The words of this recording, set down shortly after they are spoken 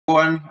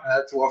everyone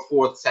to our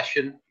fourth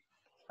session.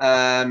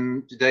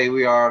 Today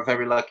we are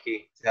very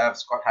lucky to have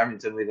Scott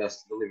Harrington with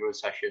us to deliver a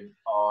session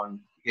on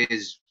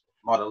his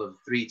model of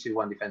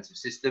 3-2-1 defensive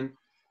system.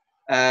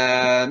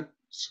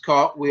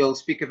 Scott will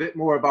speak a bit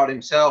more about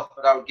himself,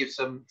 but I'll give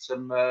some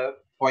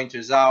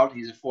pointers out.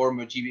 He's a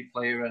former GB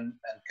player and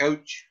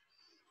coach.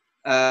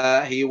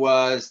 He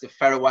was the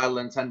Faroe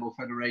Islands Handball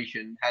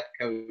Federation head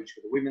coach for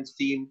the women's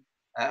team,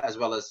 as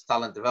well as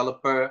talent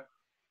developer.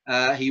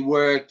 He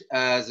worked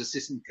as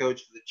assistant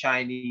coach for the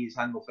Chinese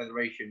Handball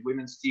Federation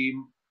women's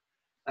team.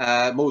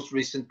 Most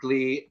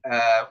recently,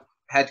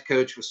 head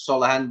coach for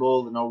Sola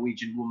Handball, the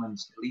Norwegian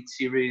Women's Elite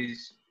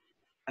Series.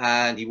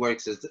 And he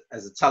works as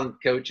a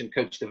talent coach and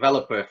coach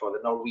developer for the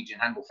Norwegian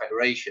Handball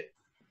Federation.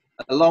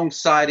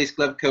 Alongside his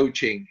club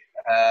coaching,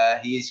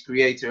 he is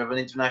creator of an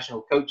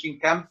international coaching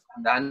camp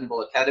and the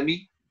Handball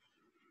Academy.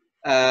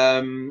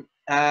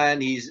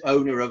 And he's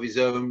owner of his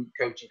own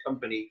coaching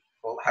company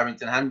called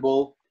Harrington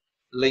Handball.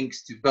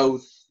 Links to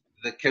both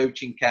the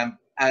coaching camp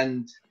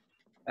and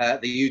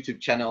the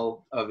YouTube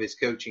channel of his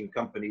coaching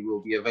company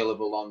will be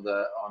available on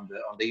the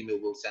email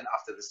we'll send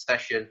after the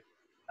session,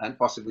 and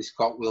possibly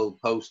Scott will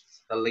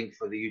post a link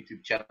for the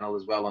YouTube channel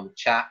as well on the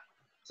chat,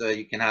 so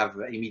you can have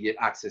immediate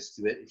access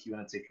to it if you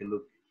want to take a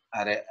look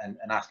at it and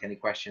ask any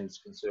questions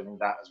concerning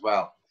that as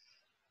well.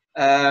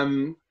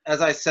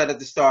 As I said at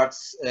the start,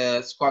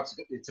 Scott's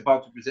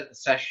about to present a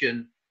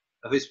session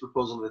of his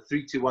proposal of a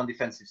 3-2-1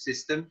 defensive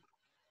system.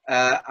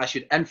 I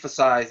should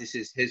emphasize this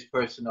is his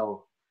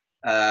personal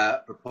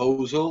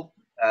proposal.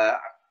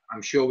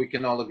 I'm sure we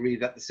can all agree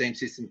that the same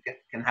system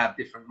can have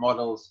different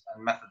models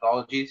and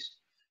methodologies.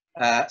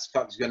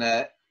 Scott's going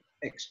to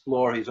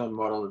explore his own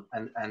model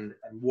and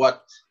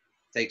what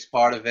takes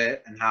part of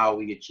it and how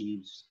he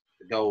achieves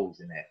the goals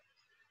in it.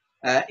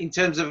 In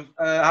terms of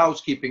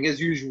housekeeping,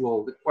 as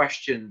usual, the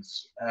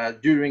questions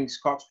during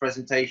Scott's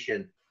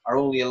presentation are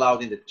only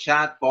allowed in the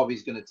chat.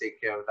 Bobby's going to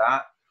take care of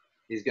that.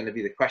 He's going to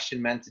be the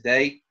question man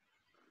today.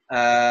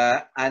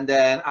 And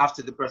then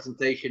after the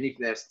presentation, if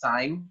there's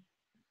time,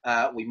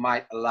 we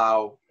might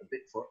allow a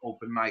bit for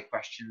open mic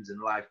questions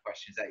and live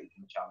questions that you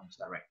can challenge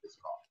directly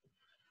Scott.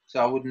 So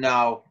I would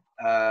now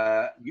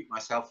mute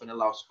myself and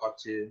allow Scott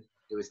to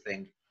do his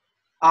thing.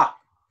 I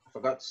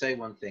forgot to say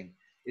one thing.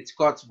 It's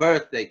Scott's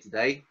birthday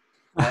today.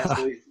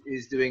 So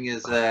he's doing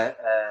us a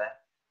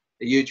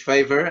huge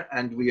favor,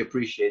 and we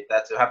appreciate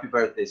that. So happy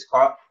birthday,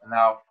 Scott. And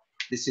now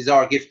this is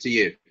our gift to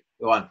you.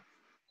 Go on.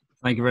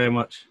 Thank you very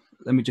much.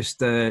 Let me just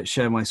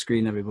share my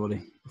screen,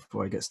 everybody,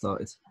 before I get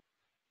started.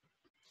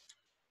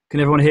 Can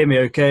everyone hear me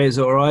okay? Is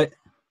it all right?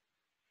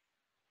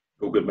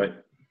 All good, mate.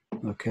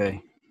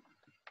 Okay.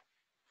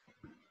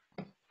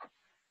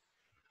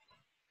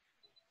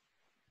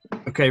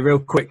 Okay, real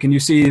quick. Can you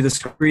see the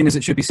screen as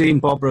it should be seen,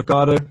 Bob,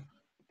 Ricardo?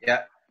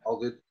 Yeah, all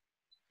good.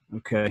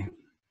 Okay. I'm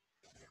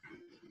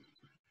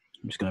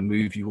just going to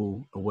move you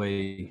all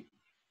away.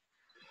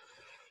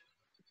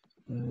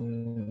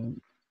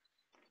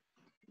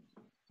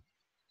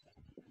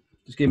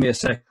 Just give me a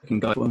second,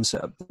 guys. I want to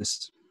set up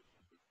this.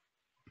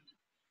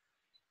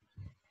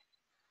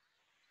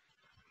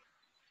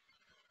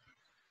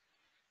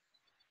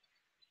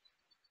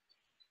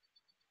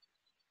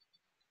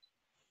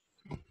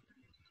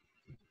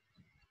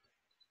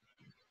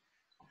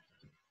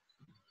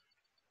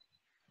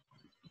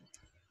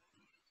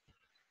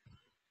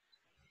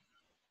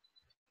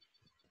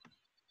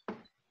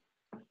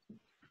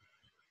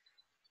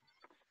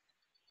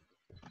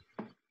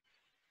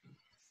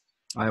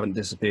 I haven't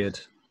disappeared.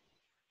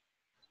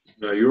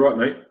 No, you're right,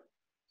 mate.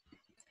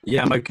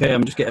 Yeah, I'm okay.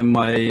 I'm just getting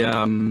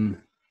my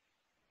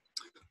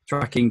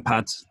tracking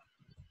pad.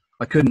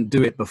 I couldn't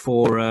do it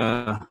before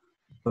I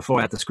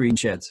had the screen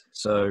shared,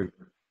 so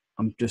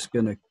I'm just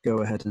going to go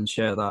ahead and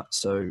share that.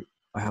 So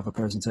I have a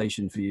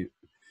presentation for you.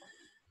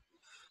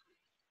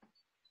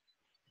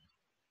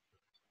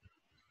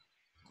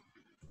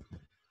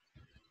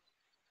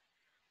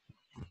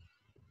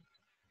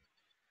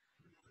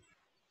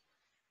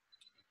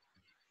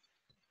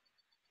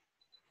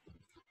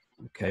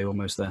 Okay,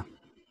 almost there.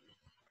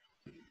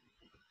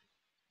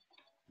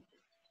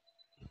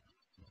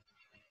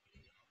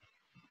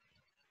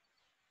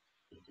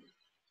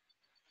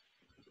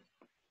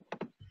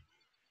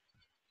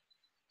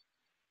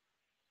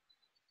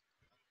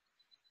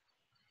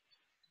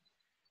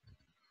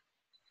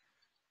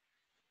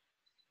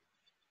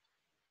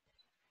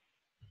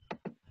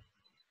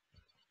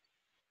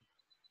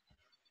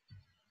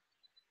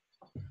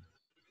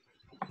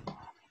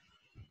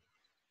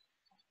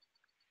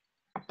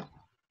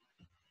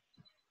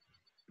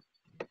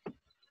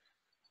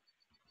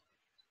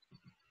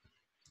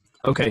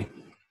 Okay.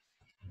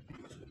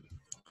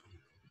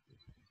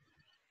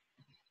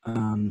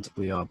 And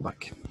we are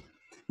back.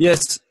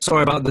 Yes,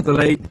 sorry about the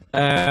delay.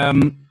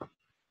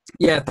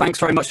 Yeah, thanks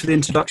very much for the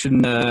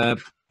introduction,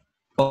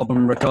 Bob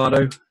and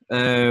Ricardo.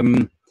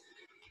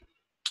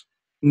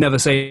 Never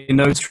say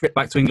no to trip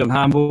back to England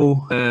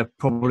handball.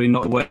 Probably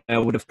not the way I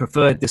would have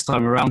preferred this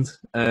time around.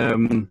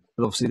 But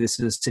obviously this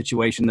is a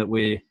situation that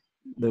we're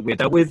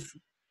dealt with.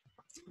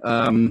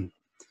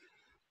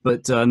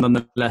 But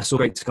nonetheless, all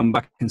great to come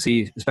back and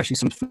see, especially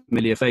some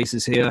familiar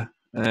faces here.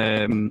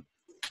 When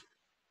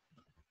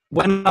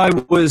I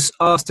was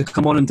asked to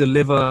come on and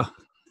deliver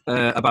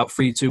about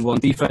 3-2-1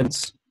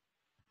 defense,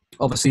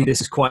 obviously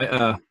this is quite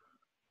a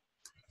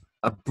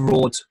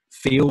broad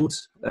field,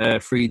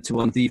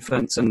 3-2-1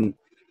 defense, and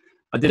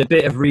I did a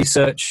bit of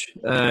research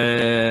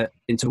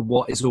into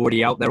what is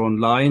already out there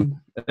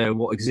online,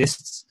 what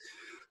exists,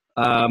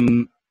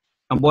 and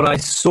what I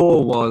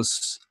saw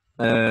was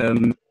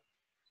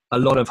a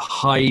lot of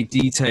high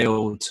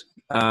detailed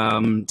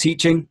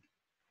teaching.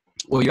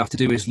 All you have to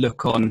do is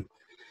look on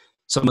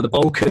some of the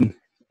Balkan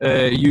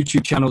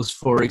YouTube channels,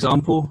 for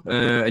example,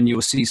 and you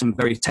will see some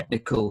very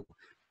technical,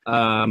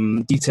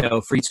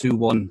 detailed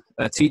 3-2-1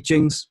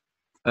 teachings.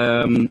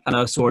 And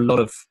I saw a lot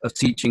of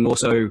teaching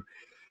also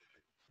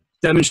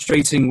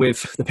demonstrating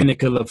with the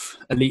pinnacle of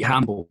elite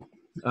handball.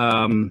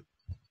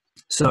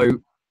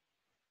 So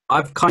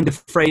I've kind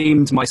of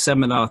framed my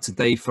seminar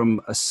today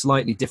from a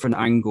slightly different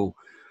angle.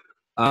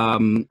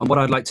 And what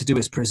I'd like to do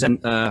is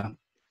present,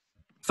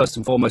 first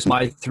and foremost,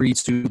 my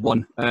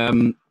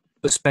 3-2-1,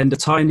 but spend a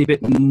tiny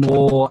bit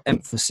more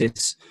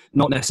emphasis,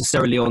 not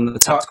necessarily on the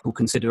tactical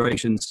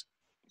considerations.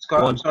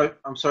 Scott,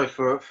 I'm sorry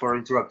for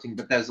interrupting,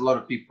 but there's a lot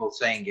of people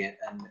saying it,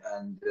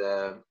 and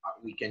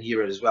we can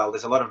hear it as well.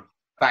 There's a lot of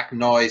back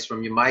noise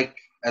from your mic,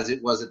 as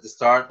it was at the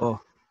start. Oh,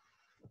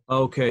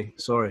 okay.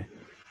 Sorry.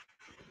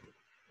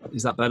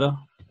 Is that better?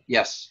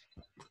 Yes.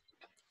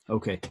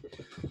 Okay.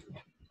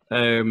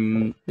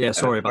 Yeah,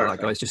 sorry about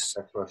that, guys. Just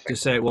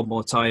say it one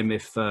more time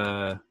if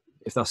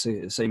that's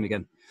the same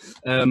again.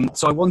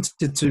 So I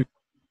wanted to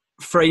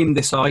frame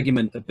this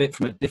argument a bit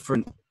from a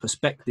different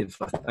perspective,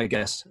 I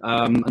guess,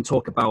 and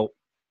talk about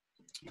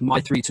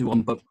my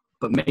 3-2-1,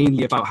 but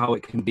mainly about how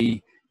it can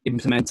be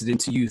implemented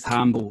into youth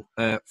handball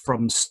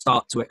from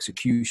start to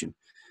execution,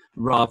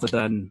 rather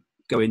than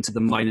go into the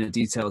minor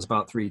details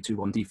about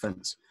 3-2-1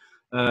 defense,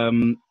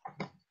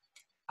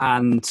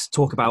 and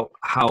talk about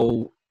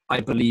how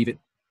I believe it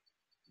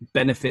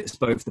benefits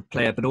both the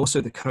player but also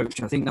the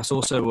coach. I think that's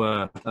also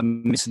a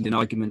misleading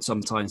argument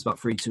sometimes about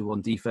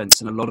 3-2-1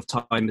 defense, and a lot of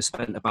time is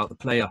spent about the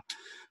player.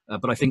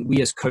 But I think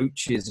we as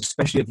coaches,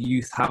 especially of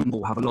youth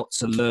handball, have a lot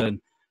to learn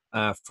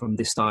from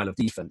this style of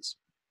defense.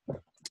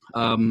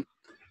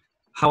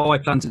 How I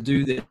plan to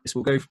do this,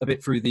 we'll go a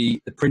bit through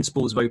the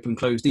principles of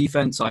open-close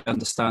defense. I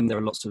understand there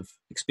are lots of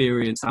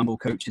experienced handball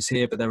coaches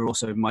here, but there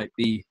also might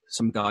be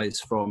some guys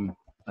from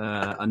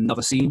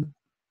another scene.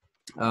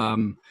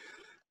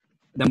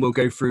 Then we'll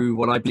go through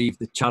what I believe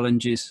the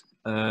challenges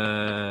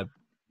to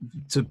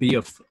be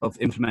of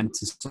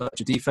implementing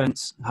such a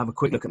defense. Have a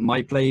quick look at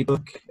my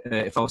playbook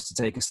if I was to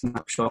take a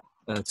snapshot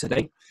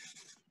today.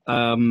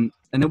 And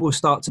then we'll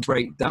start to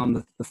break down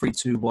the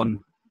 3-2-1,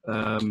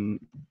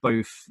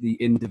 both the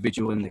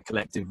individual and the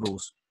collective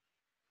rules.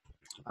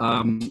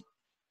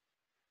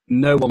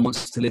 No one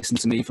wants to listen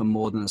to me for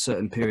more than a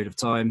certain period of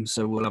time,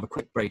 so we'll have a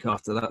quick break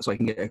after that so I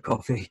can get a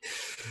coffee,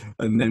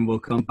 and then we'll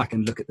come back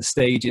and look at the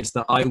stages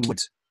that I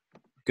would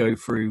go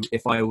through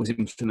if I was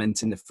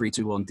implementing the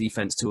 3-2-1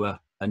 defense to a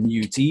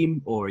new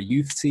team or a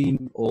youth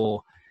team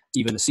or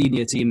even a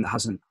senior team that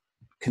hasn't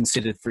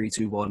considered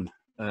 3-2-1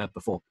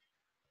 before.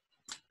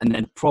 And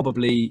then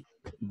probably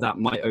that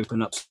might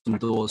open up some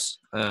doors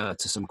to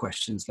some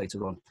questions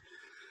later on.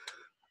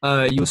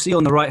 You'll see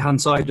on the right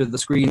hand side of the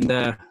screen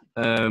there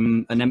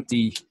an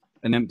empty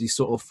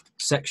sort of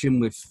section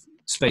with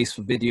space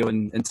for video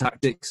and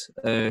tactics.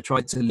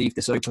 Tried to leave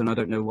this open. I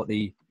don't know what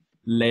the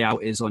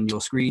layout is on your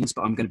screens,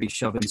 but I'm going to be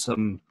shoving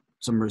some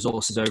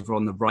resources over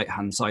on the right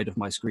hand side of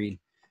my screen,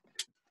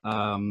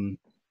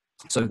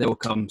 so they will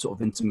come sort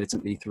of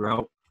intermittently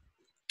throughout.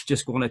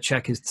 Just want to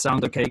check, is the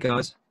sound okay,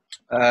 guys?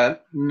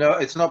 No,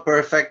 it's not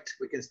perfect.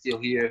 We can still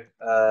hear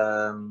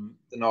the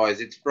noise.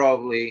 It's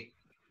probably,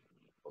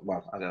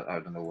 well, I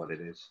don't know what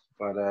it is,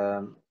 but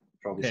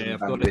probably some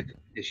bandwidth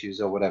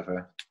issues or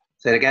whatever.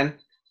 Say it again.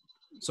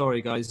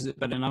 Sorry guys, is it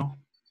better now?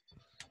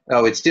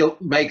 Oh, it still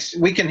makes,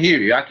 we can hear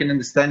you, I can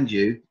understand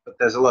you, but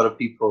there's a lot of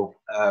people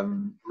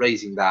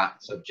raising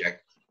that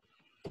subject.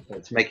 So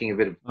it's making a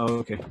bit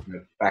of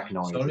back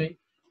noise. Sorry,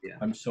 yeah.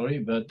 I'm sorry,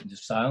 but the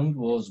sound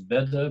was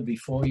better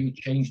before you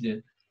changed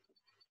it.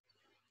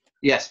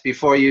 Yes,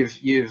 before you've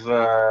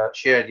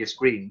shared your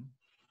screen,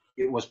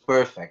 it was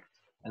perfect,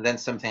 and then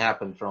something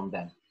happened from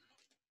then.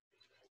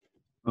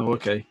 Oh,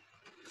 okay.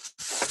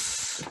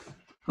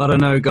 I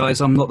don't know,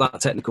 guys. I'm not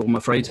that technical, I'm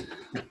afraid.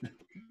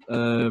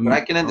 But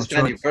I can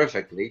understand you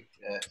perfectly.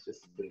 It's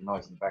just a bit of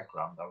noise in the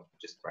background. I'll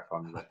just crack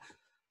on with it.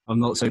 I'm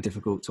not so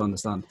difficult to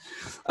understand.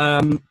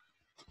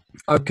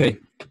 Okay.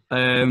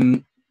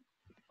 I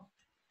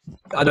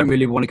don't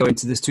really want to go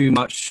into this too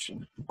much.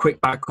 Quick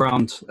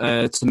background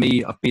to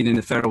me, I've been in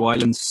the Faroe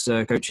Islands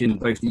coaching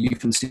both the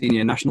youth and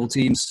senior national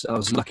teams. I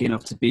was lucky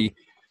enough to be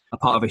a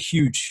part of a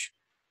huge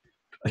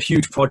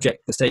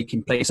project that's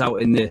taking place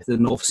out in the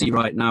North Sea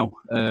right now,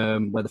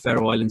 where the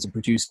Faroe Islands are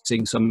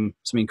producing some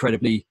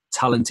incredibly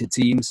talented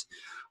teams.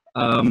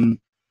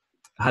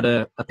 had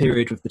a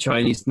period with the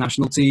Chinese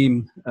national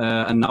team,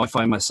 and now I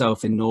find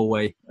myself in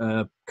Norway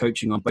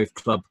coaching on both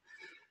club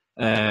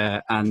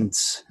and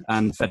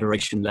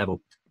federation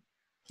level.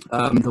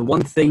 The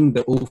one thing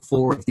that all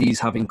four of these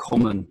have in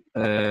common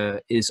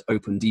is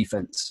open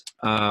defense.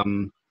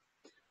 And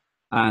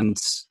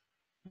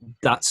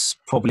that's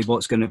probably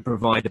what's going to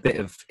provide a bit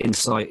of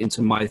insight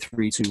into my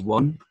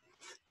 3-2-1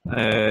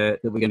 that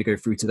we're going to go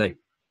through today.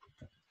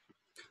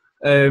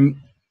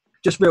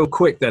 Just real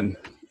quick then.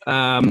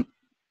 In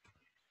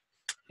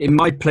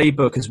my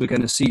playbook, as we're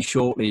going to see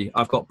shortly,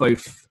 I've got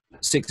both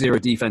 6-0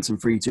 defense and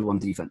 3-2-1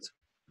 defense.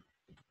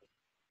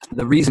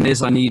 The reason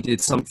is I needed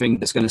something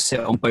that's going to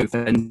sit on both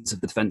ends of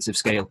the defensive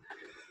scale.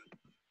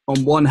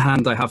 On one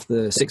hand, I have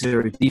the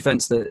 6-0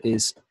 defense that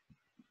is,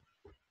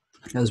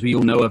 as we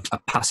all know, a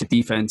passive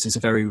defense is a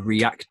very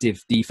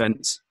reactive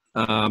defense.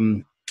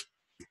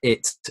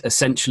 It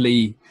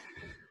essentially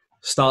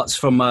starts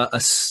from a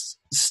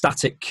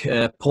static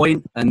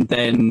point and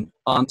then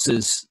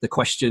answers the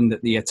question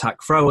that the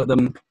attack throw at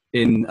them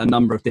in a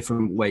number of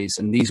different ways.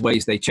 And these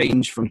ways, they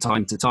change from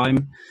time to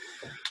time.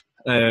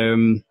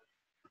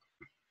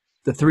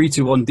 The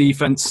 3-2-1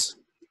 defense,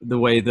 the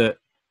way that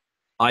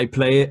I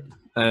play it,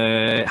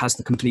 has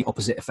the complete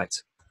opposite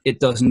effect. It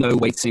does no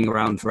waiting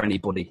around for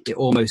anybody. It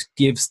almost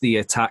gives the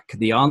attack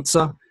the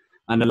answer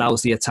and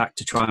allows the attack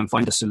to try and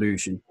find a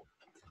solution.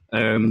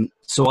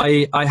 So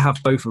I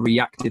have both a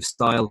reactive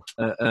style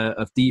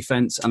of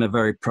defense and a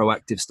very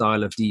proactive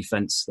style of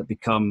defense that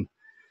become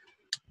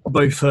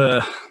both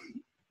a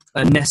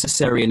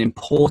necessary and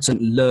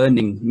important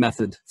learning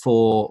method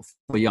for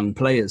young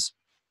players.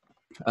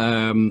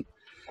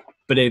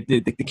 But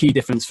the key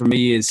difference for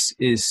me is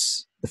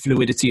the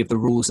fluidity of the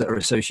rules that are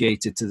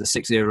associated to the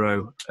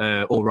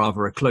 6-0, or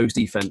rather a closed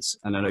defense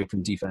and an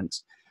open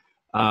defense.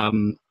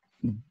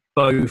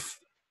 Both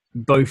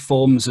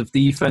forms of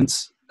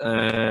defense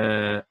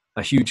are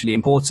hugely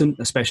important,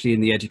 especially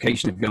in the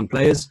education of young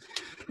players.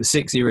 The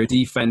 6-0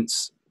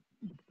 defense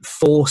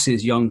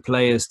forces young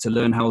players to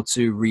learn how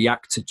to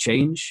react to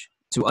change,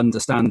 to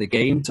understand the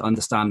game, to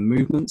understand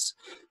movements,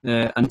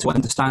 and to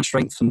understand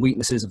strengths and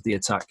weaknesses of the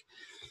attack.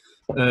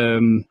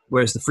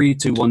 Whereas the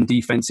 3-2-1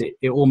 defense,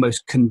 it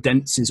almost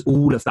condenses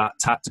all of that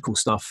tactical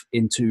stuff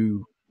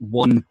into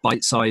one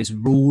bite-sized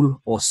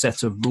rule or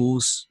set of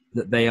rules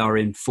that they are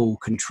in full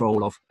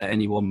control of at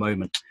any one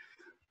moment.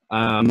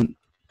 I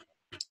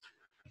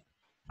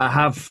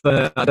have,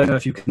 I don't know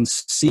if you can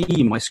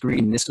see my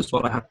screen. This is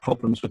what I had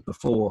problems with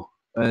before.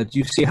 Do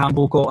you see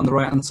handball court on the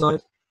right-hand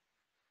side?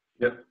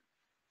 Yep.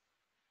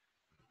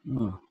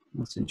 Oh,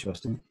 that's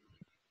interesting.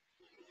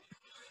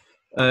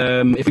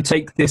 If we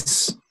take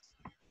this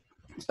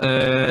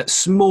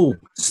small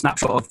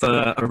snapshot of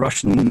a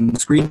Russian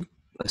screen,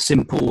 a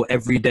simple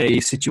everyday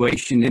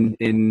situation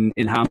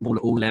in handball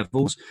at all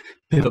levels.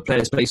 Pivot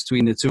players placed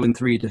between the 2 and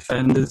 3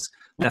 defenders.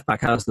 Left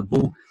back has the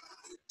ball.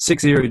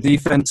 6-0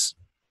 defense.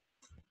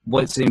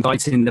 What's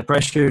inviting the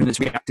pressure and it's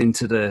reacting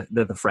to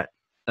the threat.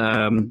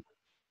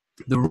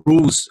 The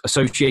rules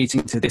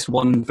associating to this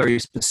one very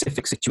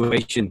specific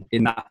situation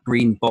in that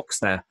green box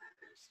there,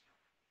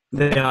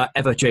 they are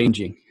ever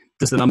changing.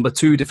 Does the number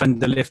 2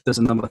 defender lift? Does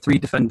the number 3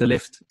 defender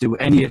lift? Do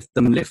any of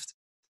them lift?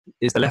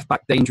 Is the left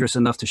back dangerous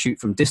enough to shoot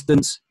from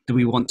distance? Do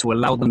we want to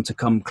allow them to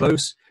come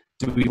close?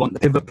 Do we want the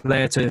pivot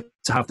player to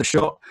have the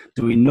shot?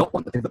 Do we not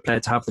want the pivot player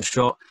to have the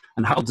shot?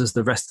 And how does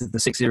the rest of the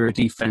 6-0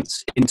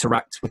 defense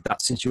interact with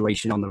that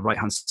situation on the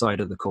right-hand side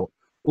of the court?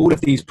 All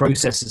of these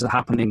processes are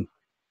happening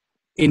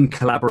in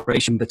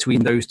collaboration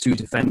between those 2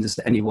 defenders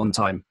at any one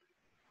time.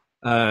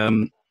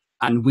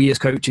 And we as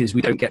coaches,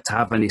 we don't get to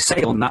have any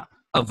say on that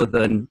other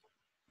than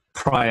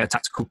prior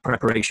tactical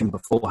preparation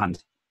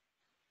beforehand.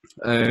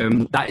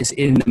 That is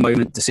in the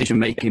moment decision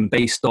making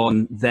based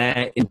on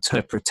their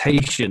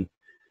interpretation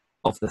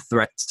of the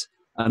threat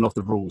and of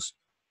the rules.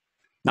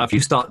 Now, if you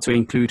start to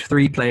include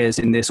 3 players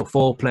in this or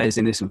 4 players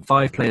in this and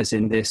 5 players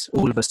in this,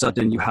 all of a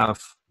sudden you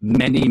have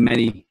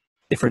many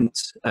different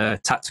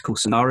tactical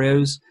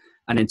scenarios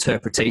and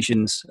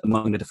interpretations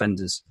among the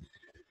defenders.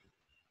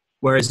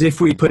 Whereas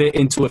if we put it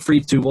into a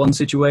 3-2-1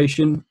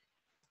 situation,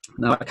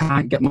 now I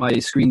can't get my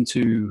screen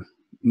to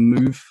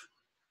move.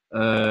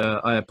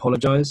 I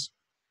apologize,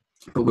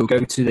 but we'll go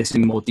to this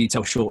in more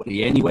detail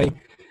shortly anyway.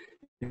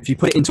 If you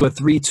put it into a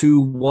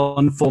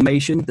 3-2-1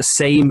 formation, the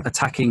same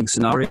attacking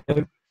scenario,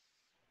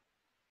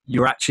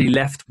 you're actually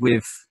left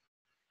with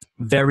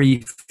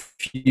very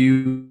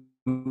few,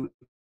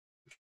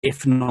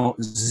 if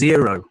not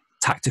 0,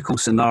 tactical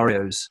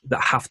scenarios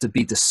that have to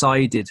be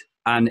decided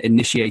and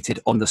initiated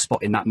on the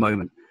spot in that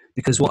moment.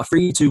 Because what a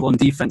 3-2-1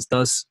 defense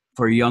does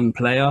for a young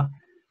player,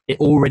 it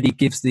already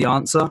gives the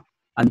answer,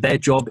 and their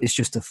job is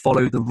just to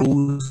follow the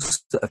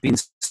rules that have been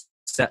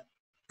set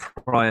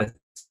prior to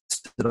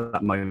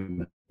that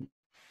moment.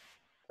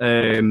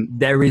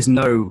 There is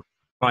no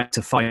trying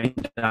to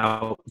find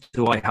out,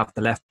 do I have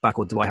the left back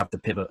or do I have the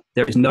pivot?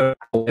 There is no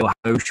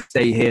how should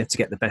stay here to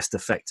get the best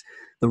effect.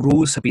 The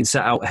rules have been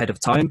set out ahead of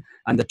time,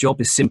 and the job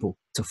is simple,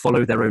 to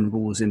follow their own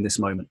rules in this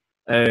moment.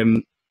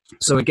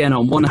 So again,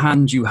 on one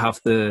hand, you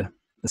have the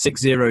the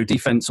 6-0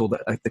 defense, or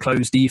the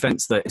closed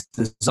defense that is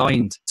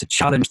designed to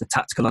challenge the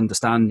tactical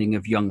understanding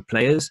of young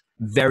players.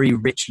 Very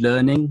rich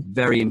learning,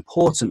 very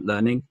important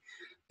learning.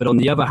 But on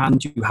the other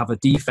hand, you have a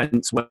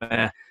defense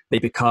where they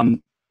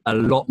become a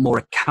lot more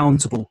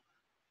accountable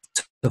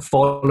to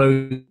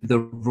follow the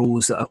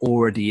rules that are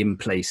already in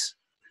place.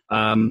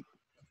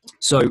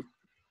 So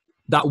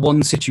that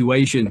one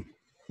situation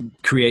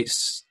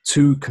creates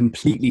two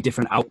completely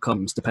different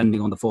outcomes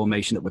depending on the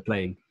formation that we're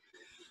playing.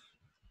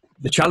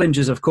 The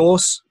challenges, of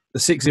course, the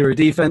 6-0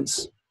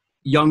 defense,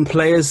 young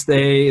players,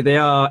 they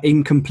are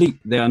incomplete.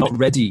 They are not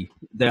ready.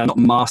 They are not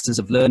masters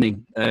of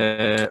learning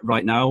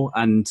right now.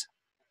 And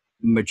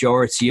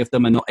majority of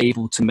them are not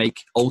able to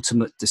make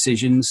ultimate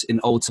decisions in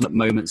ultimate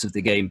moments of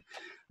the game.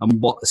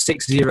 And what the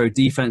 6-0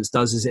 defense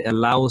does is it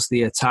allows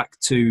the attack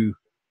to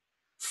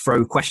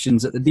throw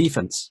questions at the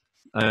defense.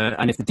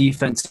 And if the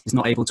defense is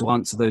not able to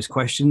answer those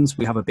questions,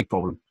 we have a big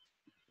problem.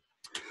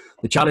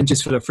 The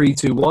challenges for the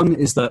 3-2-1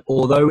 is that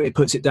although it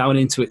puts it down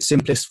into its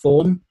simplest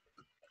form,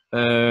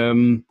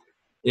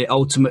 it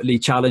ultimately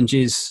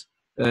challenges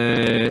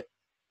the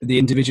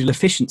individual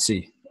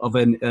efficiency of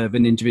an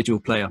individual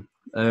player.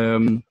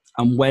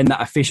 And when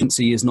that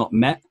efficiency is not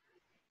met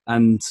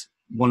and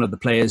one of the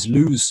players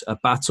lose a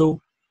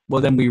battle,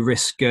 well, then we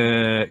risk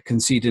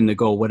conceding the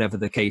goal, whatever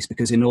the case,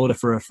 because in order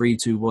for a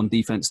 3-2-1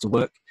 defense to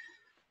work,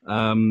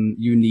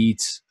 you need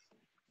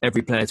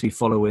every player to be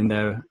following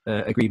their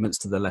agreements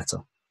to the letter.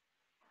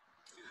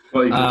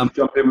 Well, you can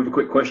jump in with a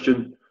quick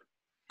question.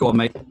 Go on,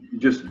 mate.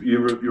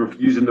 You're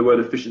using the word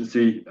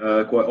efficiency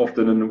quite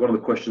often, and one of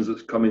the questions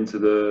that's come into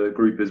the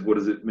group is, what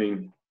does it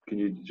mean? Can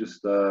you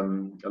just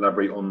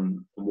elaborate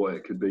on what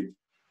it could be?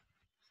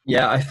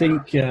 Yeah, I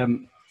think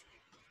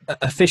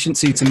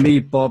efficiency to me,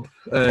 Bob,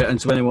 and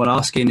to anyone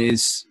asking,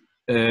 is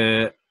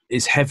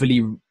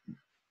heavily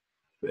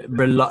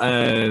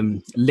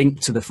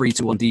linked to the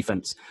 3-2-1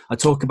 defense. I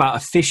talk about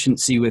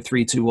efficiency with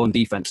 3-2-1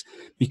 defense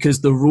because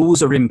the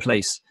rules are in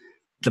place,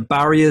 the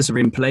barriers are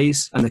in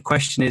place, and the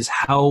question is,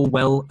 how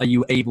well are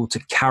you able to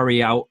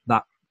carry out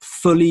that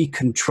fully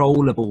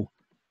controllable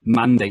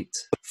mandate,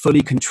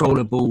 fully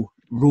controllable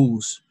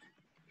rules?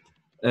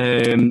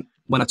 When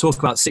I talk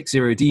about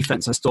 6-0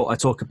 defense, I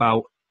talk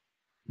about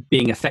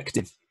being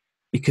effective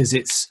because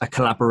it's a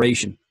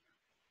collaboration.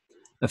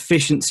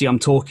 Efficiency, I'm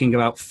talking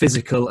about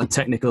physical and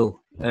technical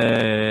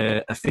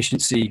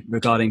efficiency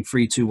regarding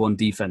 3-2-1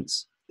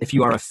 defense. If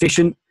you are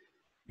efficient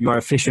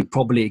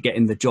probably at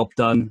getting the job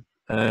done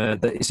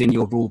that is in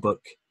your rule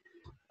book.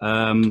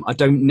 I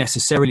don't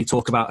necessarily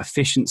talk about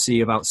efficiency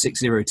about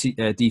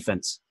 6-0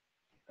 defense.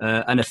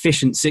 An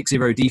efficient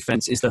 6-0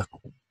 defense is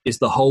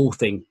the whole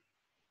thing.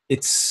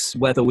 It's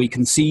whether we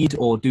concede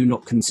or do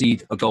not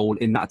concede a goal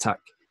in that attack.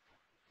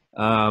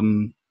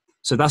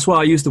 So that's why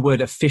I use the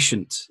word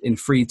efficient in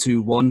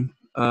 3-2-1,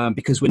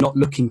 because we're not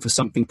looking for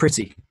something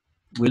pretty.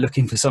 We're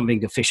looking for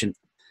something efficient.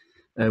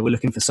 We're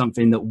looking for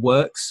something that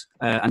works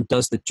and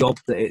does the job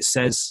that it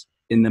says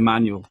in the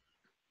manual.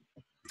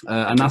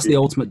 And that's the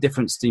ultimate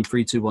difference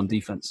between 3-2-1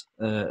 defense,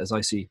 as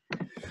I see.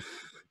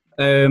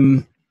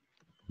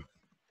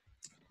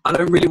 I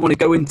don't really want to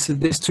go into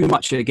this too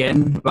much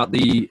again about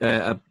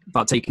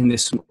about taking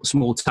this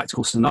small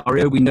tactical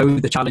scenario. We know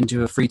the challenge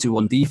of a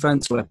 3-2-1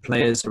 defense where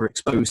players are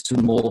exposed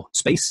to more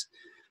space,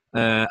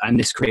 and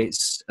this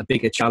creates a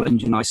bigger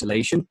challenge in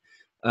isolation.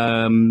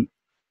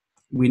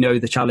 We know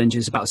the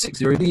challenges about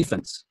 6-0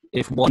 defense.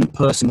 If one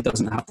person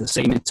doesn't have the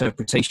same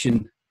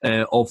interpretation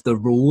of the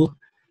rule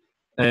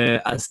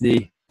as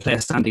the player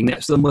standing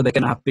next to them, well, they're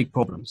going to have big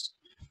problems.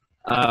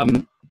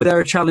 But there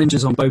are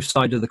challenges on both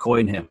sides of the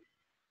coin here.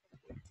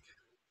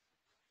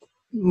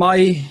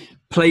 My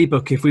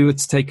playbook, if we were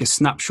to take a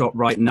snapshot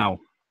right now,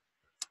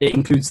 it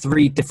includes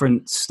 3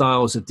 different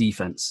styles of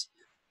defense.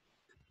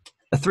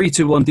 A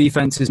 3-2-1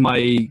 defense is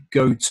my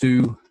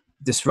go-to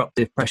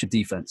disruptive pressure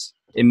defense.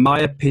 In my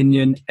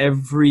opinion,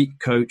 every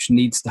coach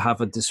needs to have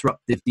a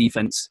disruptive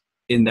defense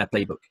in their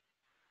playbook.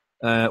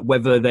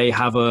 Whether they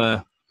have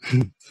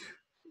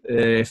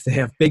if they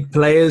have big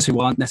players who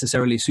aren't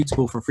necessarily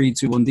suitable for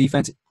 3-2-1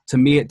 defense, to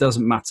me, it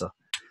doesn't matter.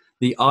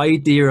 The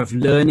idea of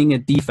learning a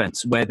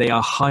defense where they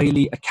are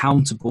highly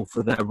accountable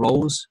for their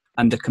roles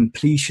and the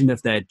completion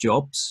of their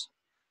jobs,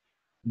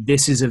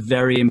 this is a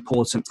very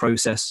important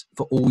process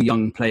for all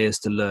young players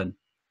to learn.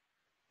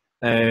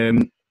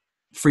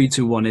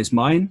 3-2-1 is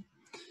mine.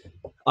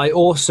 I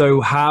also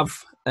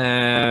have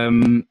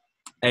a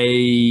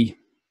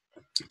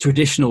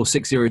traditional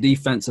 6-0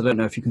 defense. I don't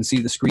know if you can see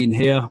the screen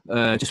here.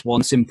 Just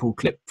one simple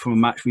clip from a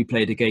match we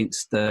played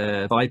against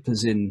the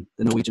Vipers in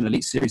the Norwegian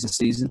Elite Series this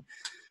season.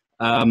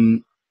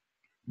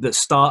 That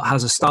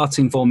has a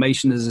starting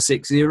formation as a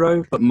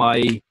 6-0, but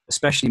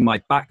especially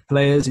my back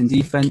players in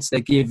defense, they're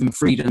given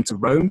freedom to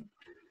roam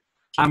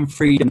and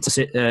freedom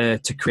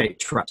to create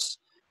traps.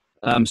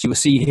 So you will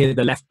see here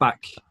the left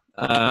back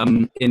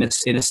in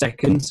a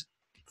second.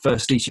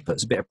 Firstly, she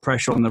puts a bit of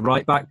pressure on the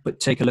right back, but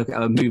take a look at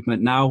her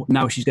movement now.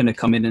 Now she's going to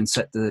come in and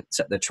set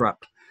the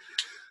trap.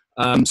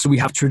 So we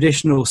have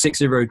traditional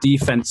 6-0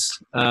 defense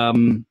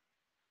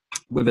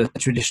with a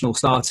traditional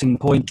starting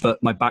point, but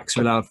my backs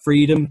are allowed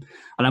freedom.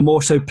 And I'm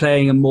also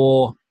playing a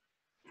more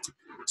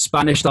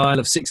Spanish style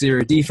of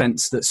 6-0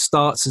 defense that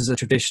starts as a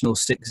traditional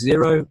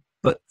 6-0,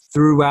 but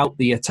throughout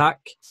the attack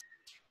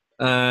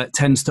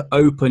tends to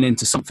open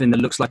into something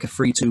that looks like a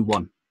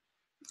 3-2-1.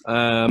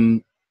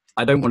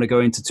 I don't want to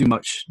go into too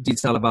much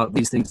detail about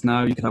these things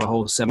now. You can have a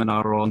whole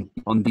seminar on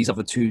these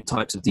other two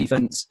types of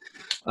defense.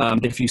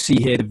 If you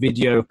see here the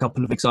video, a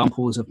couple of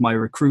examples of my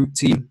recruit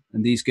team,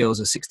 and these girls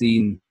are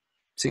 16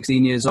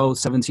 years old,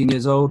 17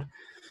 years old,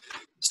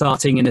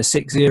 starting in a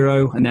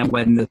 6-0, and then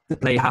when the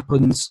play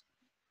happens,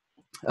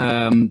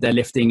 they're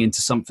lifting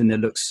into something that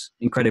looks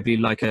incredibly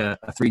like a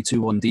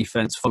 3-2-1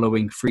 defense,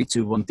 following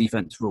 3-2-1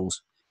 defense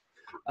rules.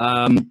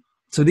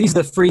 So these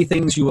are the three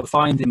things you will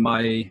find in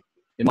my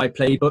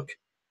playbook.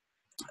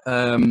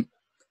 And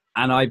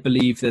I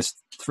believe there's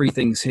three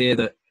things here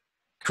that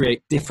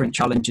create different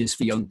challenges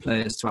for young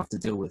players to have to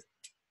deal with.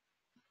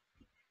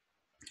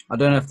 I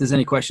don't know if there's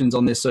any questions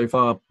on this so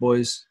far,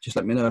 boys. Just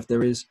let me know if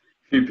there is.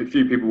 A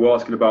few people were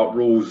asking about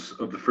rules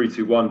of the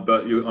 3-2-1,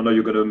 but I know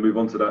you're going to move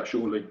on to that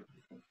shortly.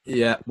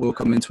 Yeah, we'll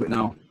come into it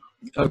now.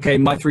 Okay,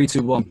 my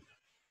 3-2-1.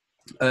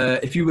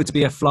 If you were to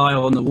be a fly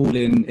on the wall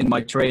in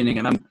my training,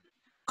 and I'm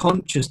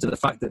conscious of the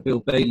fact that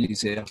Bill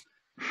Bailey's here,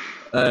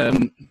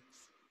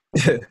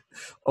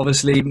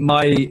 obviously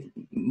my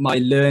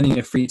learning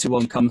of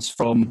 3-2-1 comes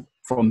from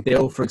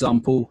Bill, for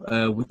example,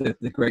 with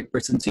the Great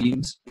Britain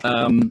teams.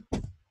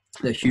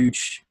 The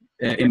huge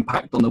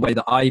impact on the way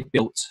that I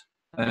built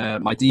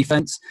my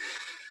defense.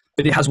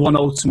 But it has one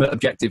ultimate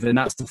objective, and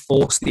that's to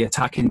force the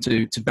attack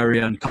into very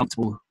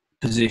uncomfortable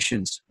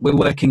positions. We're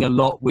working a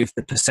lot with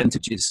the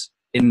percentages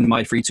in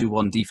my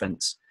 3-2-1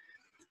 defense.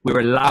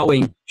 We're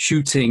allowing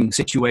shooting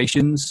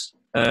situations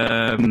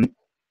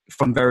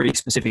from very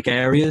specific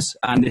areas,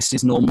 and this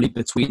is normally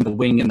between the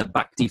wing and the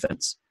back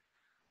defense.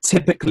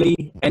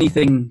 Typically,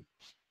 anything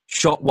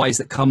shot-wise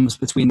that comes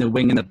between the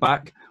wing and the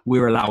back,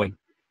 we're allowing,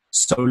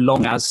 so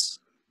long as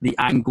the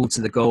angle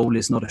to the goal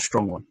is not a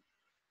strong one.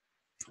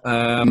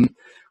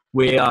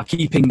 We are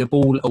keeping the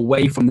ball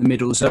away from the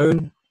middle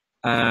zone,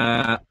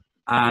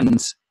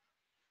 and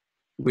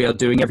we are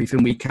doing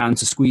everything we can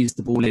to squeeze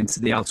the ball into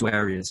the outer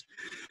areas.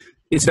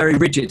 It's very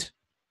rigid.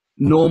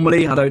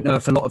 Normally, I don't know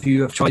if a lot of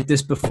you have tried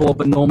this before,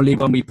 but normally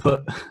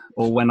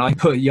when I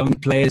put young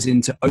players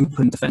into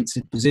open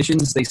defensive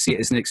positions, they see it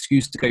as an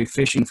excuse to go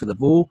fishing for the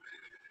ball.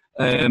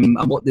 And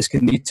what this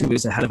can lead to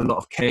is a hell of a lot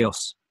of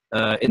chaos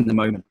in the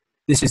moment.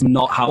 This is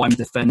not how I'm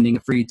defending a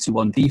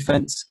 3-2-1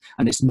 defense,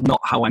 and it's not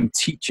how I'm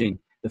teaching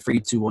the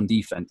 3-2-1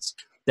 defense.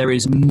 There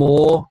is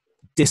more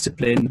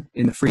discipline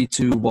in the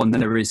 3-2-1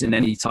 than there is in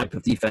any type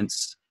of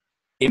defense,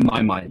 in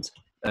my mind.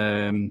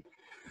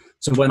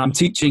 So when I'm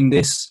teaching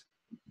this,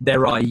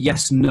 there are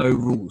yes/no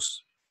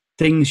rules,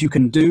 things you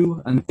can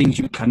do and things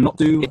you cannot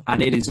do,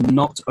 and it is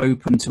not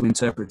open to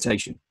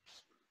interpretation.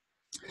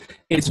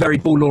 It's very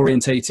ball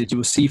orientated. You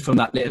will see from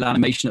that little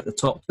animation at the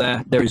top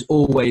there is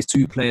always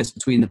two players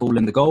between the ball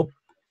and the goal.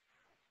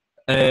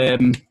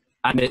 And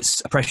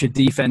it's a pressure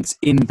defense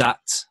in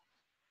that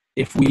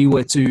if we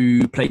were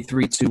to play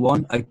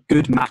 3-2-1, a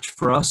good match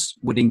for us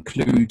would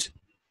include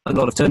a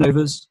lot of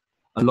turnovers,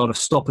 a lot of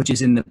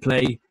stoppages in the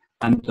play,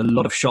 and a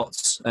lot of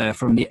shots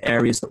from the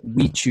areas that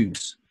we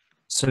choose.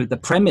 So the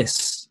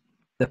premise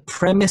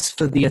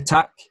for the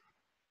attack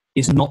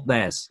is not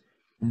theirs.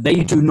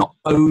 They do not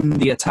own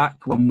the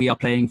attack when we are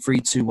playing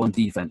 3-2-1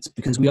 defense,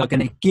 because we are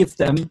going to give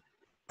them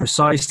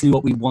precisely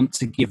what we want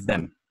to give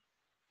them.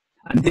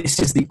 And this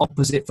is the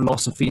opposite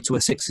philosophy to a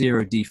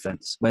 6-0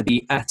 defense, where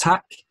the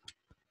attack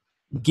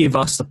give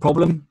us the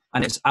problem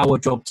and it's our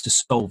job to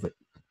solve it.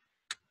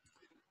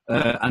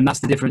 And that's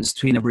the difference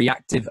between a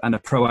reactive and a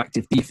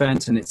proactive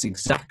defense, and it's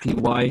exactly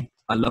why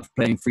I love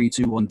playing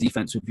 3-2-1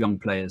 defense with young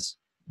players.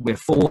 We're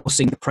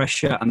forcing the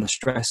pressure and the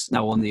stress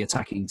now on the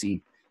attacking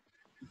team.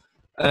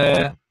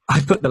 I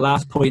put the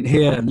last point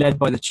here, led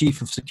by the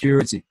Chief of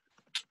Security.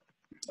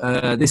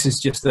 This is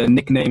just the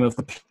nickname of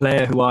the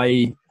player who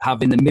I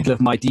have in the middle of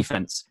my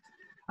defense.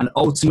 And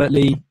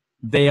ultimately,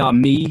 they are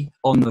me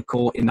on the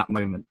court in that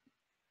moment.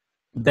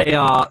 They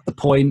are the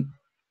point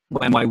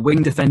where my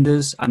wing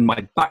defenders and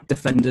my back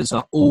defenders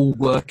are all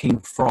working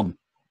from.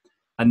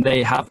 And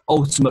they have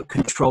ultimate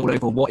control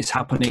over what is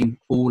happening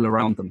all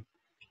around them.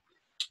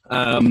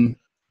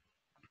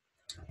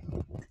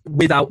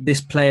 Without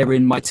this player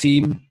in my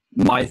team,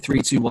 my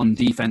 3-2-1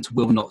 defense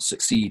will not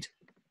succeed.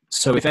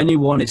 So if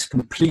anyone is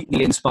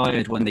completely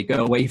inspired when they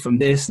go away from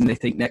this and they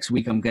think next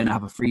week I'm going to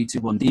have a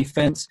 3-2-1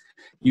 defense,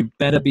 you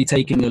better be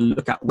taking a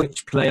look at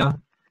which player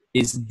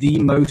is the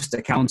most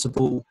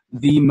accountable,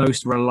 the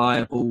most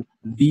reliable,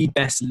 the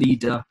best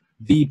leader,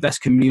 the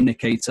best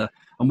communicator.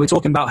 And we're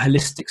talking about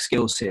holistic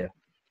skills here.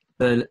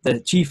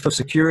 The Chief of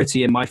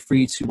Security in my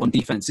 3-2-1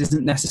 defense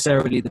isn't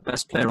necessarily the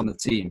best player on the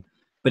team,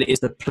 but it is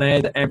the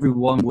player that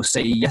everyone will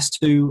say yes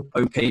to,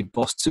 okay,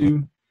 boss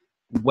to,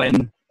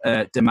 when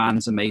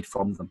demands are made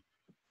from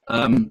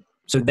them.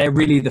 So they're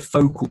really the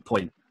focal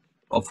point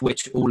of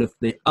which all of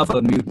the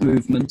other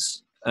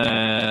movements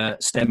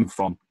stem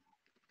from.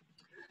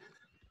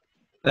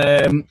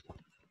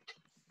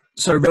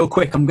 So real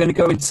quick, I'm going to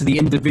go into the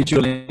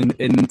individual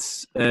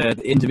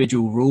the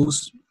individual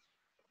rules,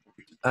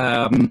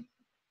 and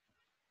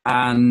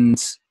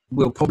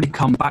we'll probably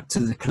come back to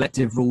the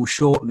collective rules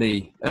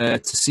shortly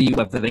to see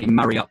whether they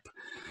marry up.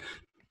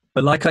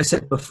 But like I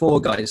said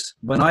before, guys,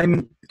 when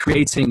I'm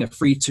creating a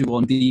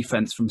 3-2-1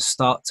 defense from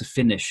start to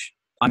finish,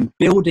 I'm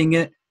building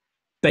it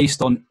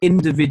based on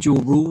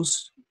individual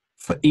rules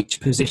for each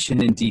position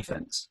in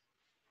defense.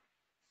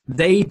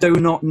 They do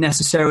not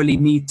necessarily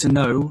need to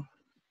know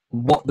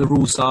what the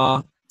rules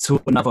are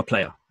to another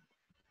player.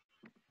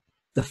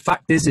 The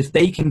fact is, if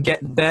they can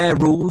get their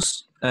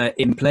rules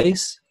in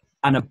place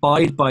and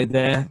abide by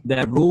their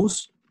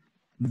rules,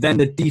 then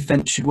the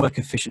defense should work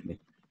efficiently.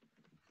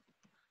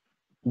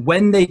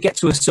 When they get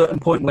to a certain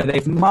point where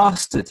they've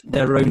mastered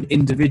their own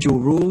individual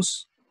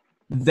rules,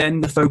 then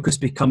the focus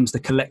becomes the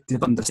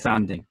collective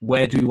understanding.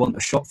 Where do we want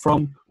the shot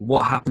from?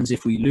 What happens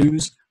if we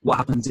lose? What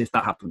happens if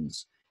that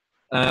happens?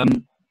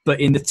 But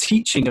in the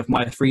teaching of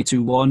my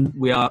 3-2-1,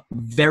 we are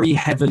very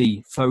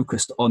heavily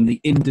focused on the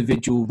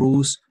individual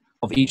rules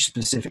of each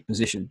specific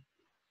position,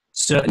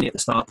 certainly at the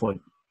start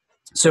point.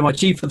 So my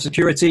chief of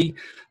security,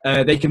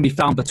 they can be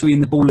found between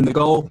the ball and the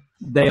goal.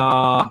 They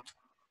are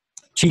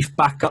chief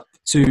backup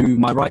to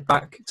my right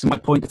back, to my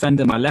point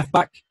defender, my left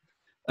back.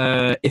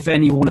 If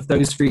any one of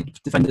those three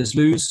defenders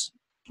lose,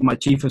 my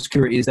chief of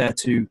security is there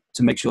to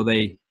make sure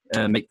they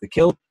make the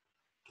kill.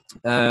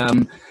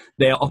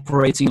 They are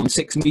operating on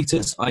 6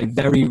 meters. I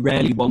very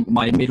rarely want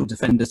my middle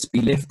defender to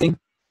be lifting.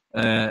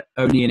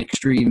 Only in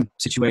extreme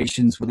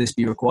situations will this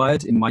be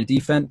required in my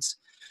defense.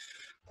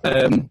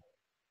 And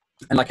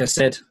like I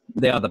said,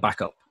 they are the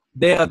backup.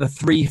 They are the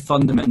 3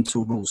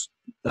 fundamental rules.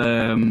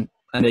 And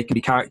they can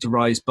be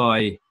characterized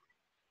by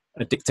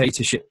a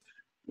dictatorship.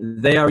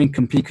 They are in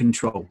complete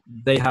control.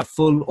 They have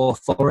full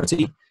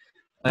authority,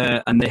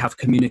 and they have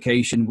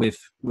communication with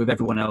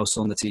everyone else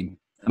on the team.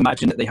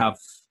 Imagine that they have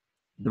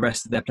the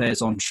rest of their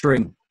players on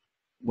string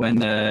when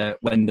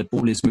the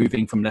ball is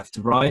moving from left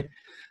to right,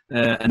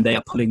 and they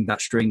are pulling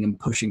that string and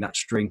pushing that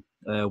string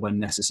when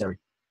necessary.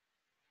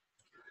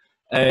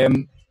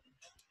 The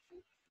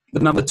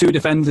number 2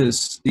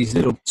 defenders, these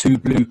little 2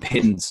 blue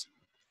pins,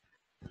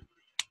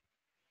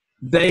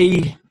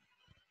 they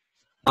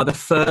are the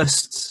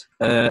first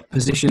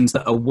positions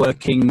that are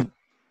working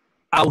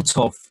out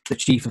of the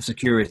chief of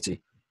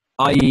security,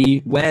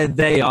 i.e. where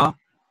they are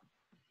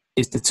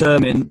is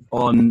determined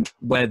on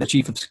where the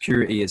chief of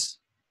security is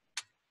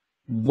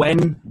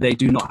when they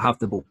do not have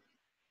the ball.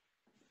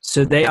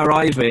 So they are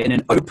either in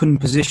an open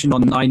position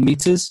on 9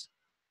 meters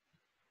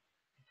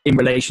in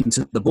relation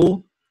to the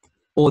ball,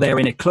 or they're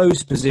in a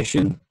closed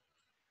position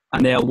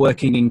and they are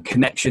working in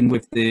connection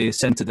with the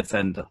center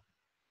defender.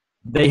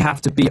 They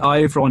have to be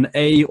either on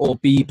A or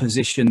B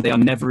position. They are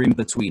never in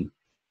between.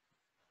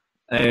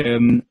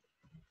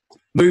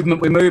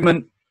 Movement with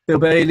movement. Bill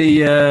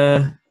Bailey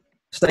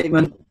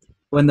statement.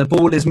 When the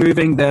ball is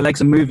moving, their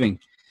legs are moving.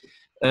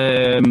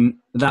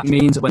 That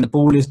means that when the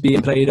ball is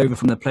being played over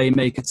from the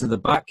playmaker to the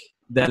back,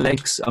 their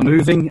legs are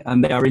moving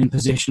and they are in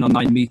position on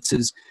 9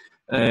 meters,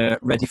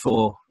 ready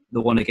for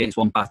the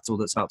 1-against-1 battle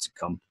that's about to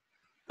come.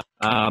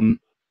 And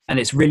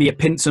it's really a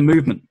pincer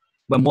movement.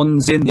 When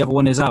one's in, the other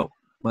one is out.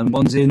 When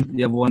one's in,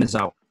 the other one is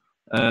out.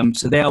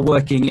 So they are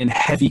working in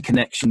heavy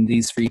connection,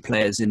 these 3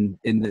 players in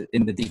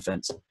the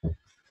defense.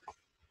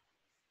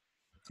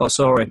 Oh,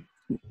 sorry.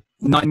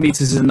 9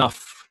 meters is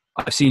enough.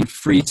 I've seen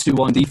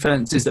 3-2-1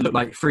 defenses that look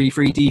like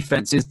 3-3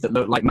 defenses that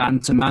look like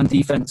man-to-man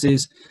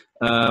defenses.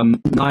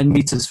 9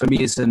 meters for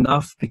me is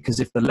enough, because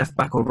if the left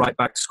back or right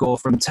back score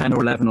from 10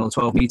 or 11 or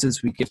 12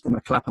 meters, we give them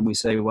a clap and we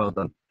say, well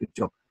done, good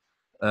job.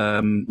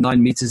 9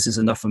 meters is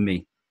enough for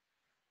me.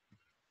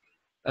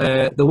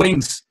 The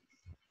wings,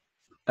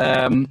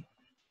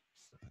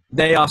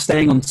 they are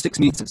staying on 6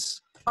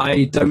 meters.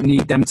 I don't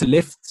need them to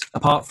lift,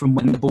 apart from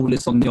when the ball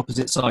is on the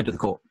opposite side of the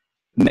court.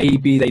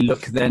 Maybe they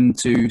look then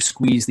to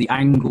squeeze the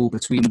angle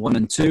between 1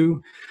 and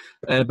 2,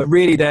 but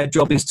really their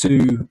job is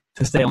to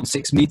stay on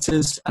 6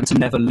 meters and to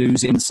never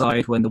lose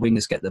inside when the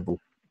wingers get the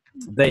ball.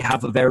 They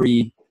have a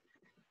very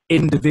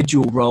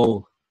individual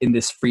role in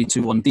this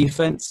 3-2-1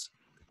 defense,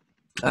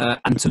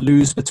 and to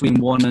lose between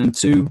 1 and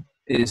 2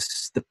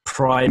 is the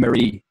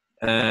primary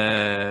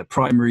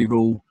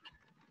rule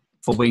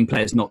for wing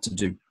players not to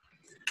do.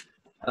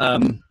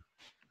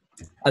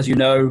 As you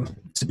know,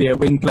 to be a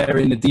wing player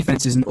in the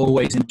defense isn't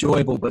always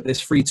enjoyable, but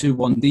this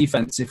 3-2-1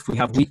 defense, if we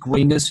have weak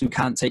wingers who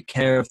can't take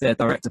care of their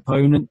direct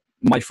opponent,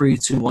 my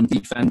 3-2-1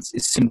 defense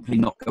is simply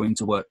not going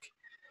to work.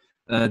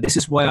 This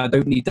is why I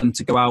don't need them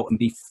to go out and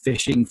be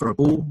fishing for a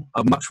ball.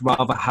 I'd much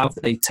rather have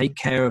they take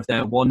care of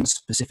their one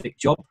specific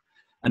job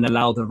and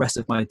allow the rest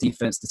of my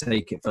defense to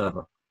take it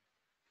further.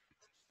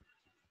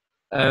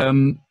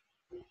 And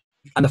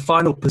the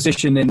final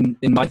position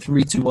in my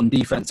 3-2-1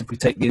 defense, if we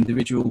take the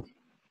individual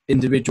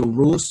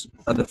rules,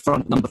 are the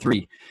front number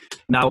 3.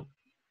 Now,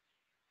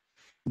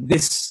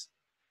 this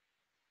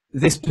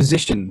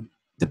position,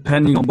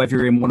 depending on whether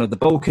you're in one of the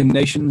Balkan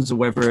nations or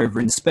whether over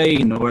in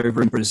Spain or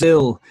over in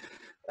Brazil,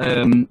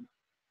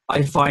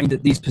 I find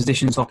that these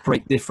positions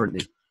operate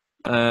differently.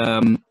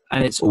 And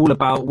it's all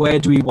about where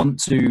do we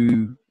want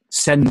to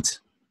send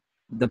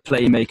the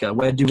playmaker?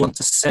 Where do you want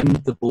to send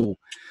the ball?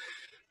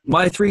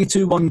 My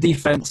 3-2-1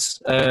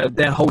 defense,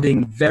 they're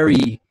holding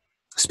very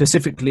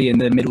specifically in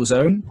the middle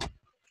zone.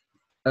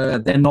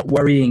 They're not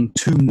worrying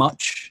too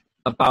much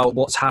about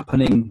what's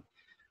happening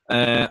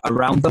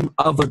around them,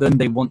 other than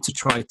they want to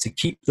try to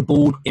keep the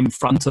ball in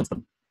front of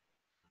them.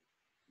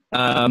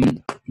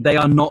 They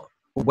are not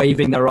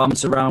waving their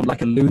arms around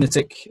like a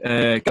lunatic,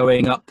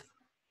 going up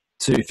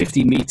to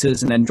 50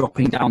 meters and then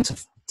dropping down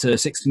to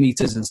 60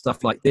 meters and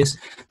stuff like this.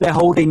 They're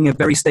holding a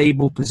very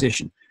stable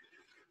position.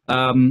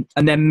 And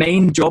their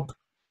main job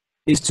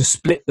is to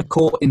split the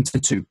court into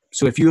two.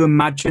 So if you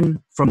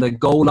imagine from the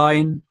goal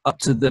line up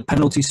to the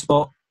penalty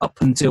spot,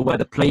 up until where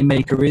the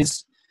playmaker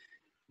is,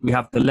 we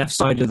have the left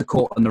side of the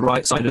court and the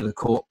right side of the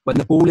court. When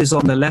the ball is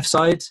on the left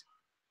side,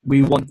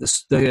 we want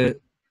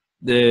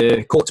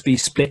the court to be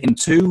split in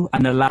two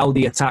and allow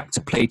the attack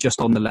to play just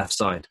on the left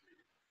side.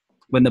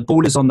 When the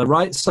ball is on the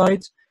right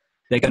side,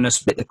 they're going to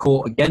split the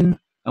court again,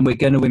 and we're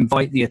going to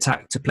invite the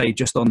attack to play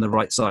just on the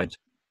right side.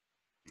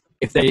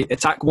 If the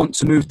attack wants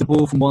to move the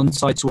ball from one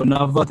side to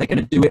another, they're going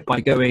to do it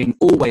by going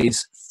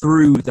always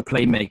through the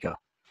playmaker,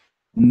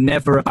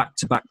 never a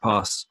back-to-back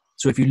pass.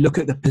 So if you look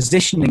at the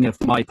positioning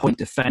of my point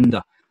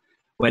defender,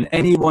 when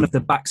any one of the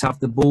backs have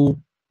the ball,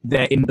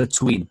 they're in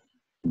between.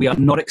 We are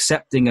not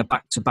accepting a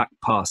back-to-back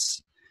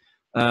pass.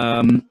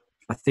 I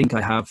think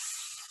I have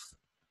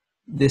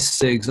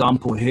this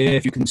example here,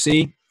 if you can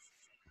see.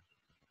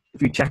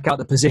 If you check out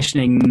the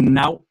positioning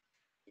now,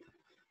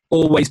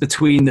 always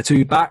between the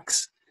two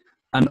backs,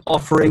 and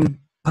offering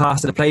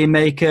pass to the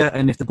playmaker,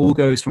 and if the ball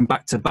goes from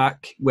back to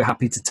back, we're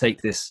happy to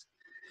take this.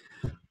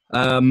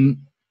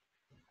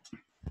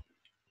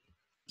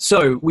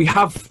 So we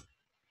have,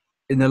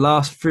 in the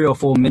last 3 or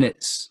 4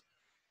 minutes,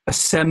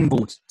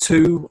 assembled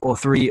 2 or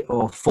 3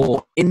 or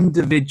 4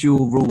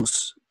 individual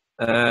rules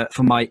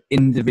for my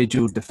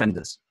individual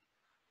defenders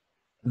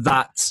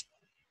that,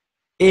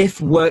 if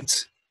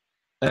worked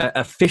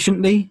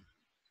efficiently,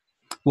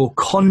 will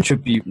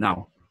contribute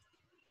now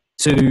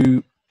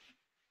to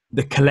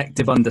the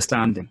collective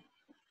understanding.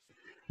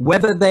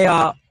 Whether they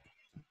are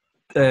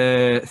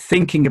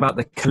thinking about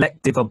the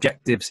collective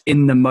objectives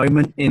in the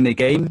moment in the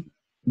game,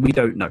 we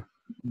don't know.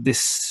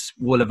 This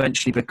will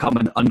eventually become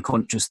an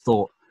unconscious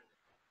thought.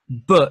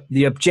 But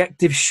the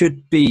objective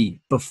should be,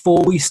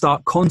 before we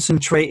start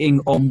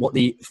concentrating on what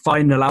the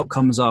final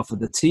outcomes are for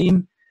the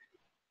team,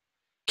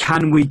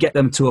 can we get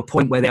them to a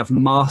point where they have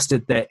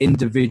mastered their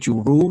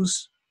individual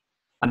rules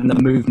and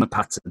the movement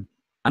pattern?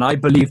 And I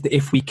believe that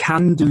if we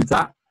can do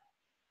that,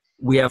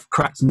 we have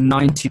cracked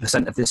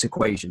 90% of this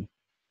equation.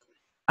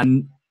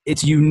 And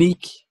it's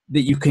unique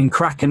that you can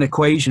crack an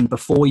equation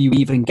before you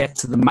even get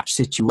to the match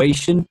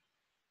situation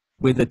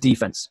with a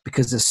defense,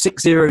 because the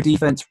 6-0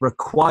 defense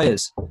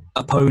requires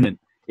opponent.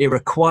 It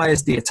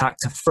requires the attack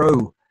to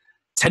throw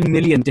 10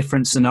 million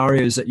different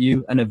scenarios at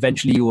you, and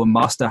eventually you will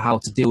master how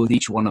to deal with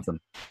each one of them.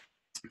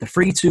 The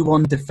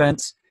 3-2-1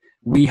 defense,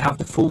 we have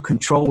the full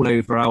control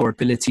over our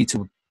ability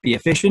to be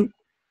efficient,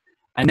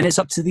 and then it's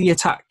up to the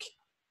attack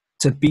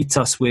to beat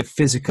us with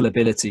physical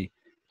ability,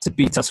 to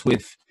beat us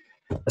with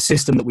a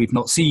system that we've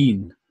not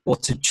seen, or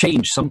to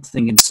change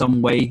something in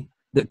some way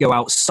that go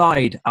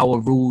outside our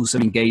rules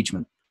of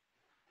engagement.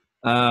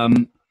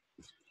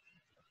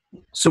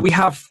 So we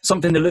have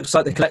something that looks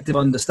like the collective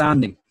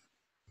understanding.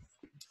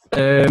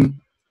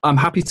 I'm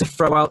happy to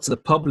throw out to the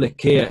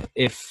public here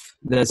if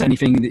there's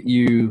anything that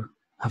you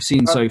have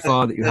seen so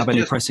far that you have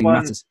any pressing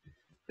matters.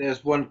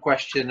 There's one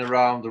question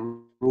around the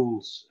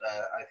rules.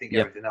 I think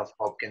everything else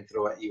Bob can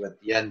throw at you at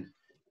the end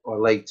or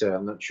later.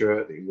 I'm not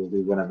sure. He will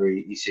do whenever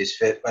he sees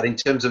fit. But in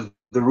terms of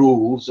the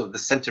rules of the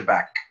centre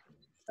back,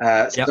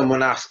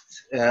 someone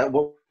asked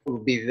what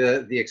would be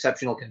the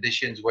exceptional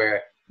conditions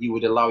where you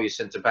would allow your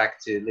centre back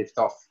to lift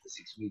off the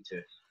 6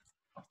 meters.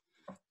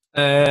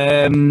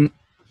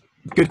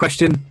 Good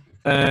question.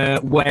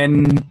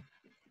 When,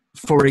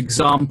 for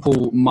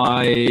example,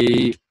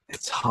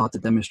 it's hard to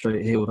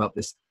demonstrate here without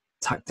this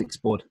tactics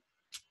board.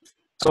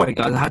 Sorry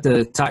guys, I had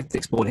the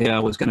tactics board here. I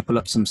was going to pull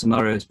up some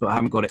scenarios, but I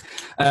haven't got it.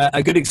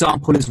 A good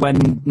example is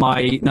when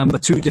my number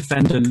 2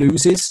 defender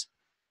loses,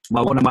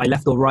 one of my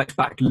left or right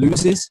back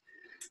loses,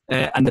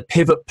 and the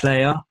pivot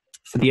player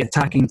for the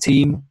attacking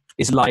team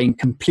is lying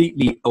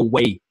completely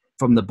away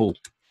from the ball.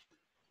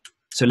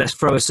 So let's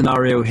throw a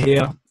scenario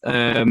here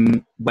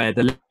where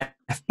the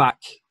left back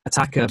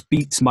attacker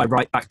beats my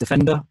right back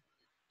defender,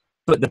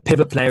 but the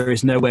pivot player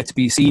is nowhere to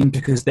be seen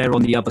because they're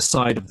on the other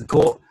side of the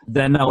court.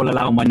 Then I will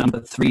allow my number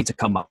 3 to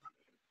come up.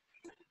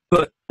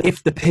 But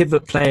if the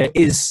pivot player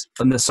is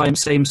on the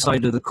same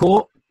side of the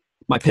court,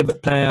 my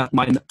pivot player,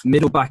 my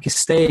middle back is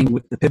staying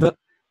with the pivot,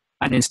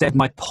 and instead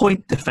my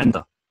point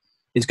defender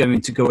is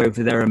going to go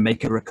over there and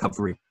make a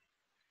recovery.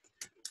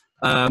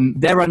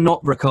 There are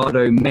not,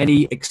 Ricardo,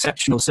 many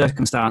exceptional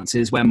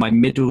circumstances where my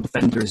middle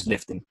defender is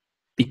lifting,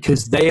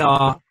 because they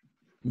are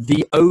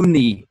the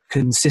only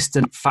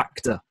consistent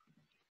factor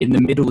in the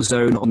middle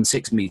zone on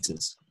 6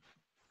 meters.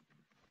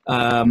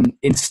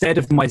 Instead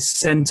of my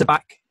centre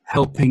back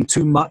helping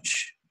too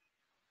much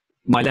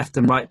my left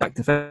and right back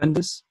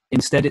defenders,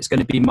 instead it's going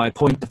to be my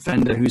point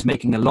defender who's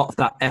making a lot of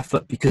that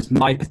effort, because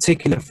my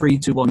particular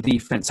 3-2-1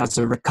 defence has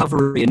a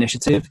recovery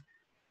initiative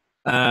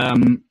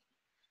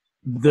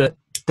that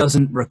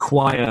doesn't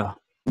require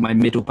my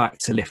middle back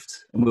to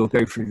lift. And we'll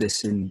go through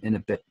this in a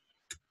bit.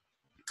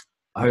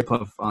 I hope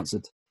I've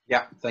answered.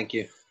 Yeah, thank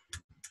you.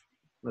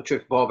 I'm not sure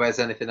if Bob has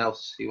anything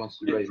else he wants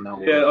to raise now.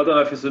 Yeah, I don't know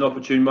if it's an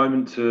opportune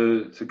moment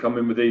to come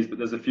in with these, but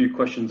there's a few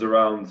questions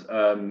around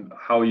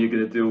how are you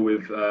going to deal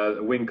with a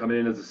wing coming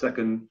in as a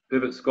second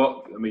pivot,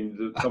 Scott? I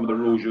mean, some of the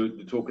rules you're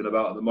talking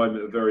about at the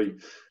moment are very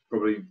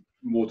probably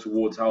more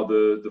towards how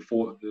the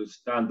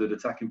standard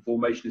attacking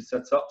formation is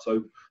set up.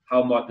 So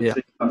how might the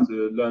team have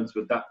to learn to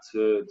adapt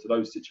to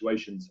those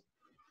situations?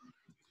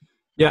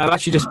 Yeah, I've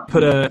actually just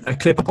put a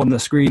clip up on the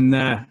screen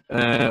there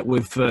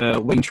with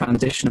wing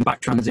transition and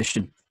back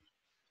transition.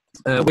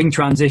 Wing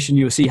transition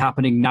you'll see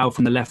happening now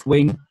from the left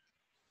wing.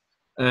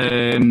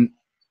 And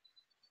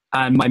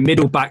my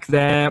middle back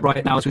there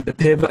right now is with the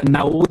pivot. And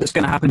now all that's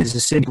going to happen is a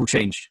simple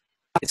change.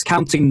 It's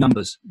counting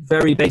numbers,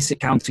 very basic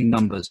counting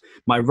numbers.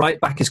 My right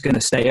back is going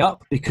to stay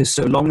up because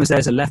so long as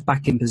there's a left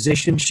back in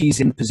position, she's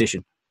in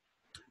position.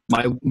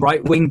 My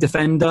right wing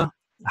defender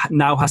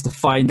now has to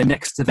find the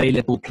next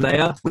available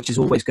player, which is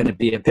always going to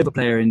be a pivot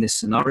player in this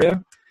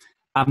scenario.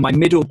 And my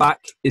middle back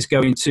is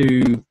going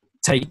to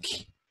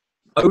take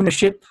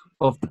ownership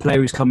of the player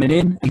who's coming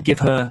in and give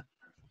her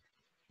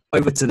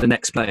over to the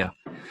next player.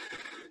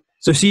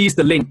 So she's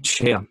the lynch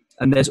here.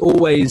 And there's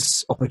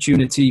always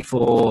opportunity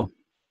for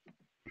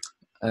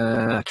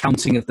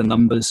counting of the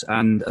numbers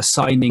and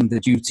assigning the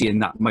duty in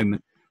that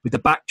moment. With the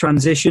back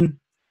transition,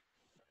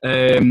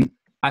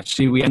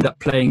 actually we end up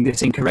playing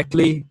this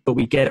incorrectly, but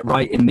we get it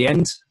right in the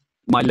end.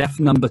 My left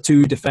number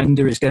 2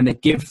 defender is going to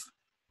give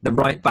the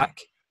right back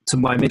to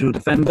my middle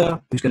defender,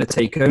 who's going to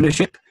take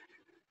ownership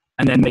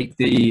and then make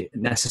the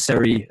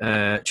necessary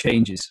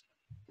changes.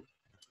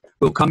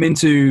 We'll come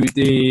into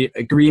the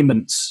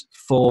agreements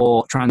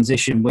for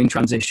transition, wing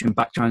transition,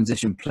 back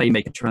transition,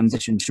 playmaker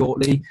transition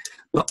shortly.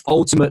 But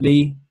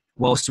ultimately,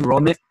 whilst we're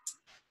on it,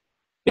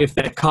 if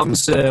there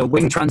comes a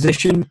wing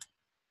transition,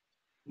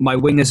 my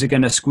wingers are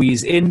going to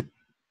squeeze in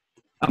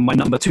and my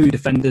number 2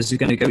 defenders are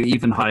going to go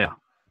even higher.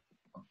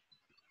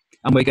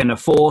 And we're going to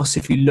force,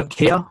 if you look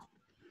here,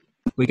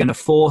 we're going to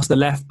force the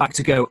left back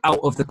to go out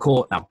of the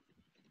court now.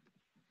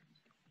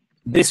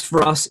 This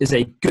for us is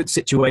a good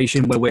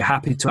situation where we're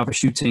happy to have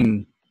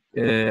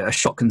a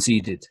shot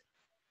conceded,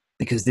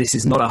 because this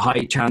is not a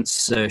high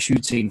chance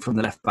shooting from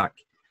the left back.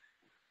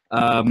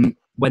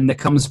 When there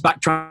comes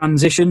back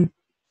transition,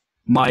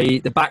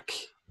 the back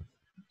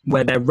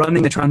where they're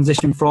running the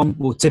transition from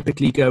will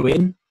typically go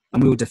in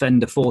and we will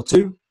defend a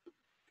 4-2.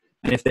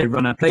 And if they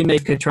run a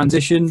playmaker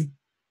transition,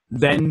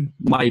 then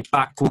my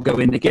back will go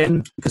in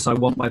again because I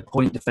want my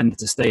point defender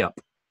to stay up.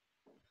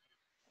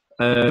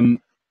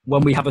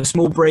 When we have a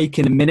small break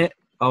in a minute,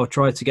 I'll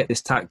try to get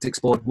this tactics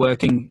board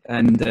working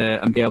and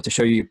be able to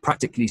show you,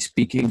 practically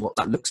speaking, what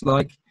that looks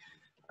like.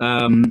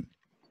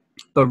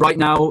 But right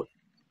now,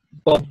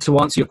 Bob, to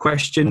answer your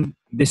question,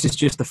 this is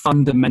just the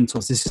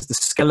fundamentals. This is the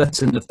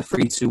skeleton of the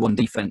 3-2-1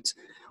 defense.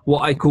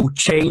 What I call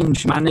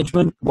change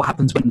management, what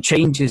happens when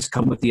changes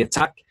come with the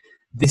attack,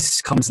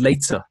 this comes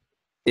later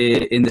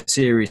in the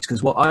series,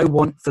 because what I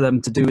want for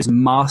them to do is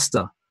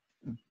master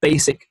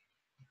basic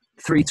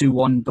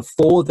 3-2-1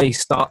 before they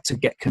start to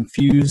get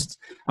confused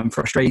and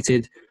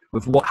frustrated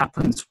with what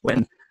happens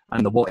when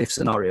and the what if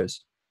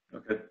scenarios.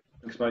 Okay,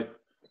 thanks, mate.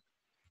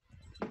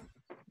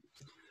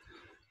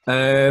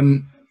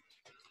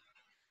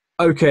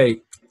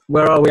 Okay,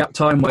 where are we at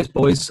time-wise,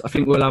 boys? I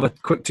think we'll have a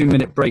quick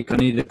 2-minute break. I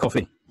need a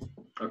coffee.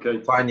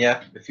 Okay. Fine,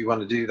 yeah. If you want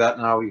to do that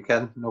now, you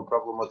can. No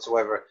problem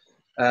whatsoever.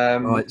 All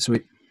right,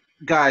 sweet.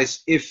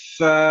 Guys, if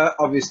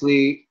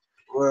obviously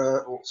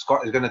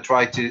Scott is going to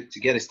try to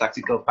get his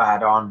tactical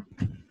pad on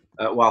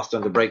whilst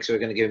on the break, so we're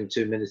going to give him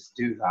 2 minutes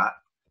to do that.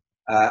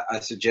 I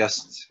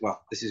suggest,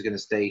 well, this is going to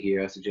stay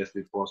here. I suggest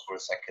we pause for a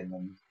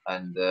second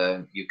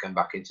and you come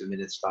back into a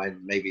minute's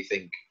time. Maybe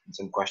think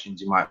some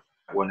questions you might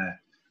want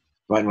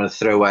to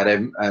throw at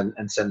him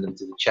and send them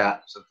to the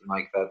chat, something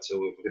like that. So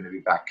we're going to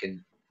be back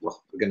in.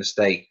 Well, we're going to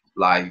stay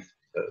live.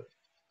 So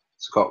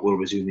Scott will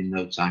resume in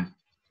no time.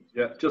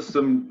 Yeah, just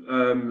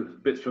some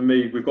bits from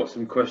me. We've got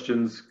some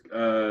questions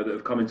that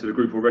have come into the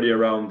group already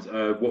around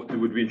what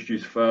would we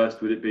introduce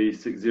first? Would it be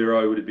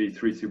 6-0? Would it be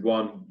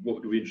 3-2-1?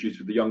 What do we introduce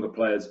with the younger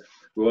players?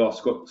 We'll ask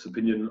Scott's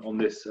opinion on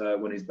this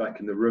when he's back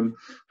in the room.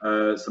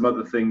 Some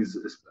other things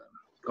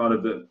kind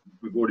of that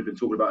we've already been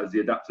talking about is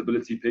the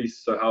adaptability piece.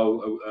 So how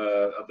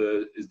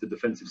is the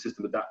defensive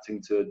system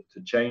adapting to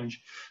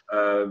change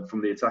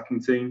from the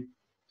attacking team?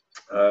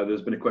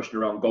 There's been a question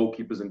around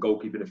goalkeepers and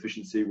goalkeeping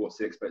efficiency. What's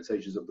the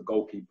expectations of the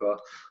goalkeeper?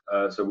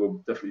 So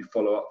we'll definitely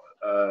follow up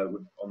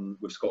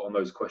with Scott on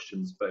those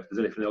questions. But if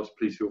there's anything else,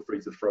 please feel free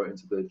to throw it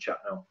into the chat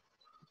now.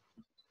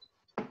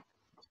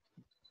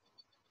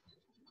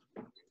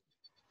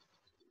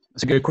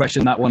 That's a good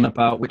question, that one,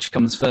 about which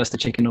comes first, the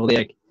chicken or the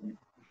egg.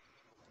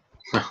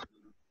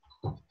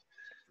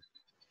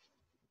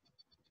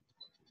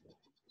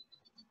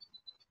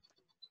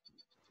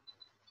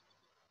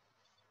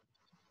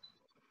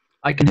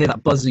 I can hear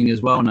that buzzing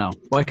as well now.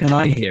 Why can't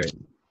I hear it?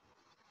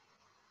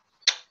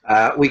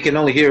 We can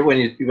only hear it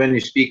when you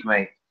speak,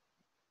 mate.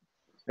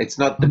 It's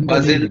not the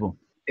buzzing. Unbelievable.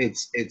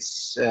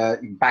 It's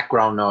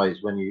background noise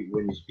when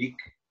you speak.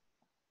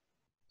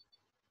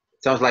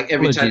 It sounds like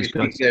every time you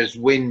Apologies, speak, guys. there's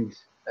wind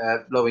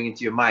blowing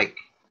into your mic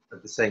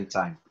at the same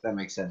time. If that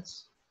makes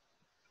sense.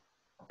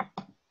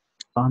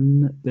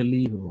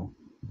 Unbelievable.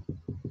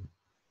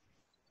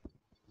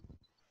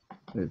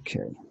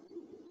 Okay.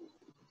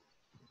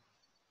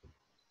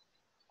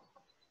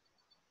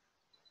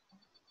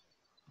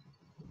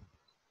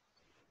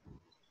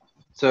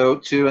 So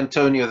to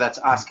Antonio, that's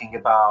asking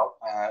about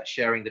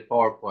sharing the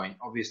PowerPoint.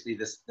 Obviously,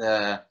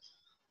 the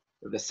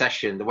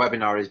session, the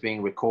webinar is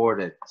being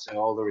recorded, so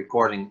all the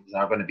recordings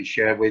are going to be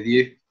shared with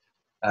you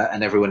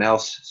and everyone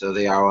else. So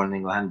they are on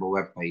England Handball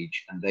webpage,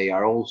 and they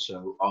are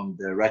also on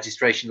the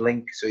registration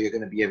link. So you're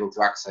going to be able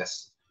to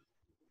access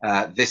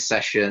this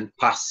session,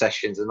 past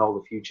sessions, and all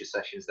the future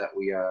sessions that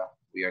we are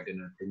going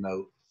to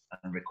promote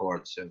and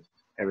record. So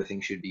everything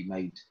should be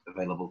made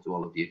available to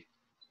all of you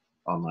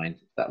online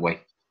that way.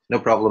 No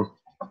problem.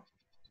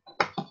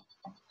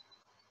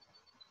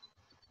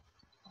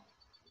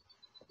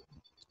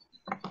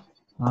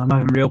 I'm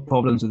having real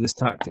problems with this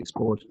tactics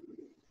board.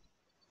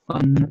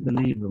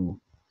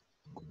 Unbelievable.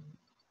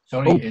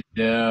 Sorry, Oh. is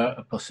there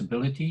a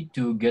possibility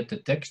to get the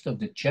text of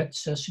the chat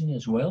session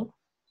as well?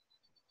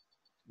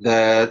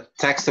 The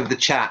text of the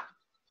chat.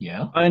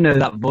 Yeah. I know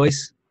that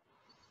voice.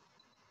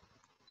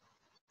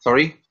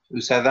 Sorry, who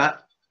said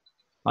that?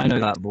 I know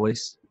that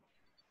voice.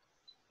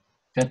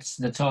 That's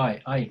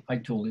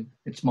I told him.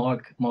 It's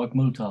Mark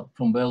Multa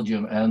from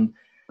Belgium, and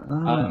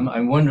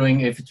I'm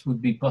wondering if it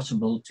would be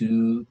possible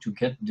to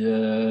get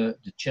the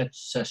chat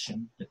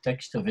session, the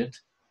text of it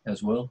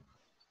as well.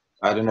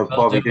 I don't know,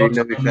 Well, Bobby, do you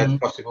there know if that's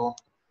possible?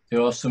 There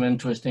are some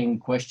interesting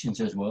questions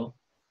as well.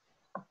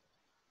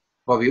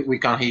 Bobby, we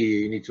can't hear you.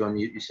 You need to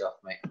unmute yourself,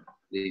 mate.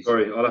 Please.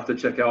 Sorry, I'll have to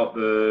check out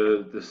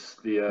the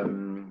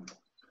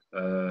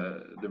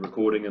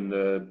recording and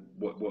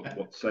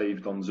what's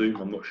saved on Zoom.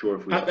 I'm not sure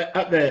if we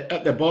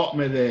at the bottom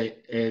of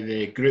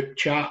the group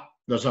chat,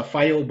 there's a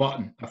file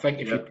button. I think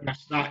if you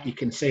press that, you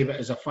can save it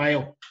as a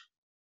file.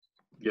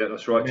 Yeah,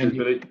 that's right. Cheers,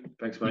 Billy.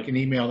 Thanks, mate. You can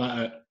email that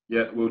out.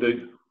 Yeah, we'll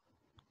do.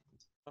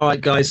 All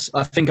right, guys.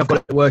 I think I've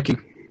got it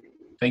working.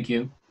 Thank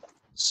you.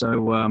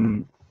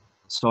 So,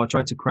 so I'll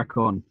try to crack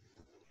on.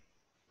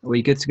 Are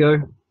we good to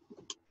go?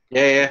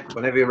 Yeah,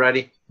 whenever you're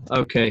ready.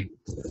 Okay.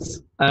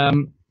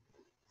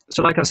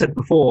 So like I said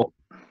before,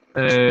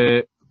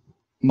 my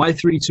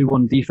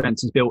 3-2-1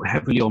 defense is built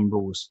heavily on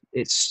rules.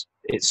 It's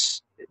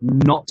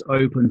not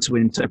open to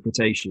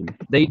interpretation.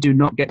 They do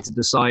not get to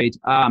decide,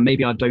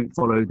 maybe I don't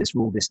follow this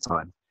rule this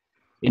time.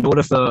 In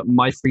order for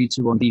my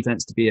 3-2-1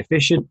 defense to be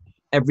efficient,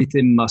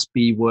 everything must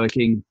be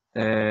working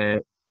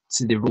to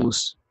the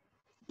rules,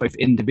 both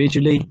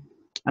individually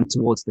and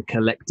towards the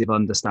collective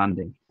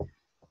understanding.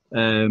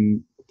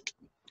 And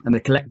the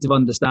collective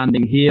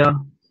understanding here,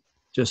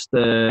 just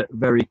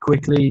very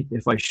quickly,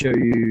 if I show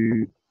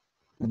you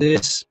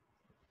this,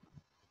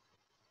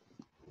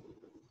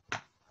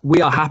 we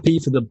are happy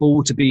for the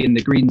ball to be in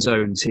the green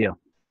zones here.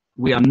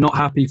 We are not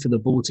happy for the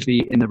ball to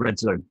be in the red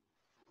zone.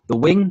 The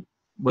wing,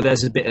 well,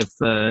 there's a bit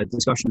of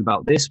discussion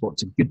about this.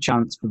 What's a good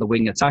chance for the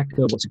wing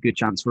attacker? What's a good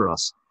chance for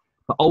us?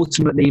 But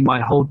ultimately,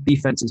 my whole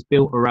defense is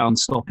built around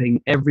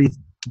stopping every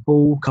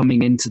ball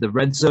coming into the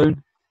red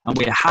zone. And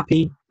we're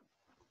happy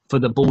for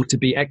the ball to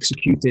be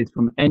executed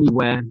from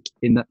anywhere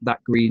in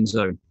that green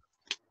zone.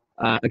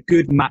 A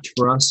good match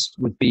for us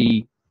would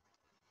be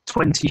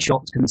 20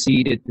 shots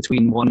conceded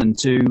between 1 and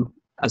 2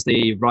 as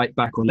the right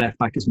back or left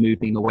back is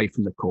moving away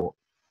from the court.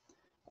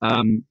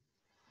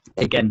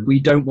 Again, we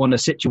don't want a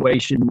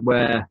situation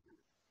where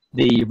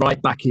the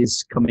right back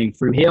is coming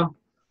through here.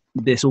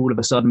 This all of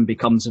a sudden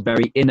becomes a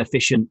very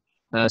inefficient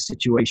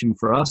situation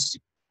for us.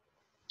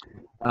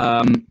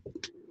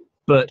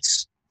 But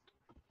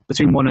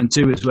between 1 and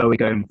 2 is where we're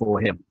going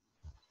for here.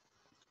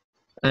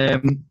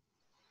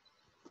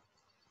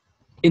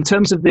 In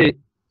terms of the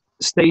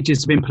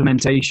stages of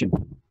implementation,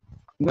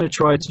 I'm going to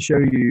try to show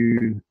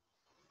you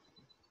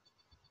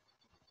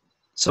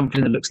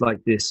something that looks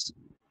like this.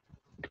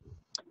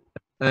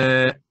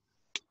 I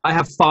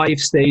have 5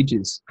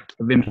 stages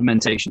of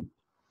implementation.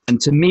 And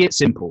to me, it's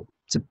simple.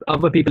 To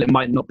other people, it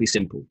might not be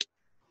simple.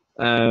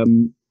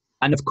 And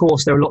of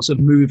course, there are lots of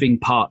moving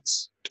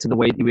parts to the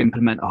way that you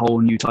implement a whole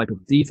new type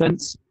of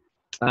defense.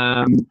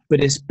 But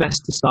it's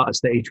best to start at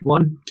stage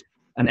 1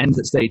 and end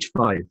at stage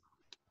 5.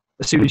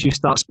 As soon as you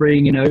start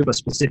spraying over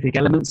specific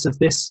elements of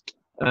this,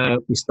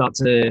 we start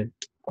to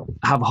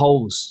have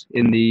holes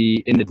in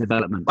the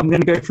development. I'm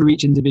going to go through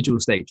each individual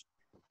stage.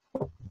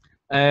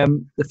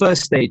 The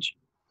first stage,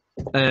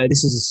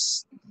 this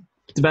is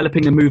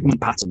developing the movement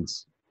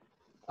patterns.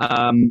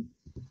 The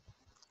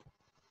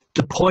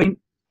point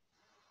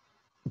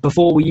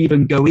before we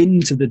even go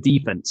into the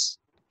defense,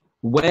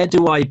 where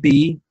do I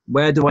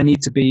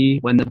need to be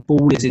when the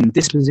ball is in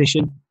this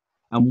position,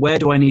 and where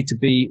do I need to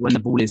be when the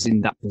ball is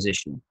in that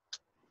position?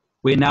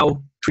 We're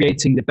now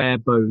creating the bare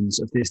bones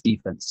of this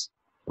defense.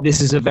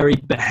 this is a very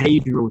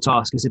behavioral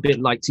task. It's a bit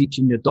like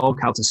teaching your dog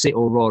how to sit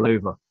or roll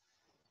over.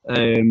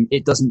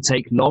 It doesn't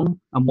take long,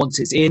 and once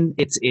it's in,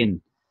 it's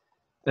in.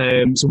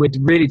 So we're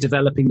really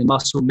developing the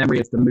muscle memory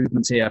of the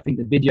movements here. I think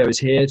the video is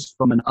here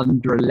from an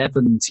under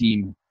 11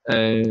 team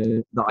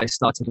that I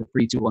started a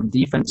 3-2-1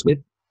 defense with.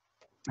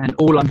 And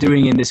all I'm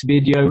doing in this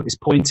video is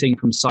pointing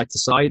from side to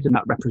side, and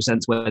that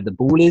represents where the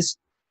ball is.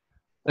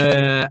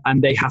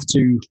 And they have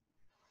to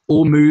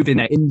all move in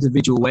their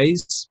individual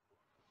ways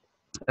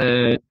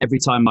every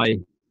time I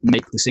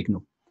make the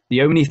signal.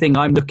 The only thing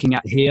I'm looking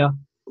at here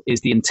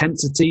is the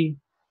intensity,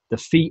 the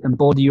feet and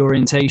body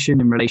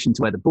orientation in relation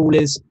to where the ball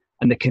is,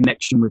 and the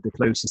connection with the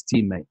closest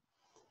teammate.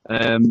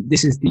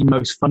 This is the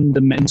most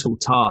fundamental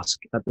task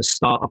at the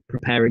start of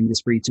preparing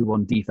this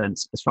 3-2-1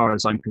 defense, as far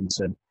as I'm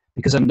concerned.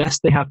 Because unless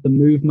they have the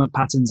movement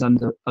patterns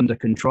under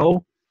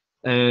control,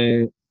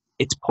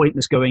 it's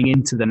pointless going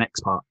into the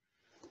next part.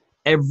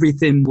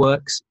 Everything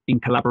works in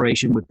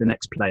collaboration with the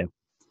next player.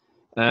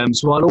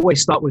 So I'll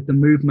always start with the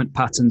movement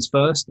patterns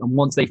first, and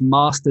once they've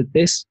mastered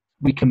this,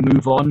 we can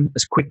move on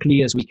as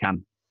quickly as we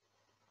can.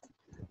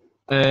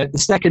 The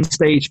second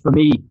stage for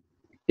me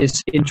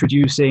is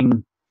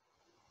introducing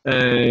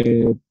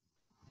a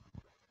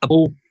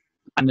ball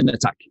and an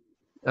attack.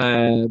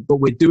 But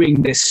we're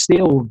doing this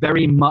still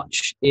very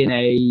much in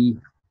a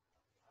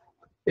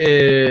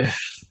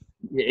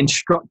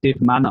instructive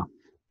manner.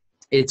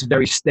 It's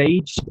very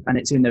staged, and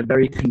it's in a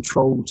very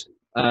controlled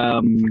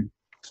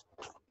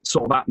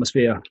sort of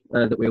atmosphere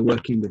that we're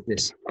working with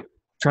this.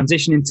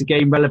 Transition into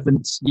game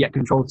relevant yet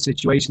controlled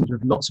situations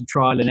with lots of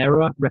trial and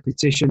error,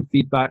 repetition,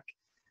 feedback,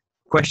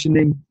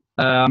 questioning,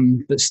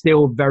 but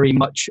still very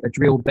much a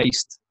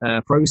drill-based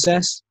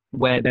process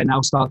where they're now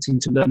starting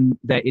to learn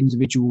their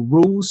individual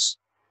rules,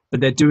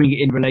 but they're doing it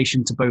in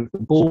relation to both the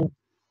ball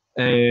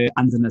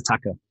and an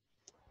attacker.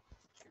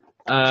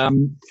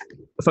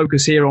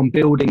 Focus here on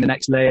building the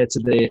next layer to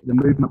the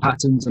movement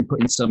patterns and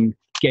putting some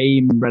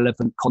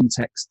game-relevant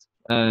context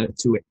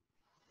to it.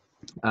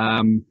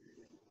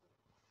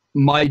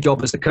 My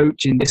job as the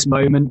coach in this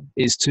moment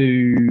is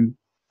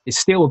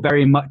still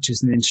very much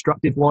as an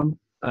instructive one,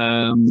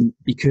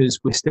 because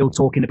we're still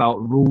talking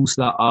about rules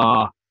that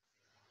are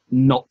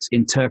not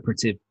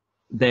interpretive.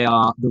 They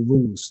are the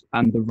rules,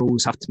 and the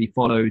rules have to be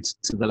followed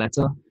to the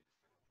letter.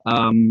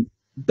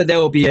 But there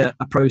will be a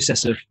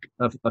process of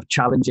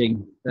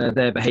challenging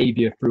their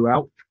behavior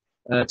throughout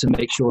to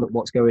make sure that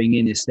what's going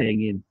in is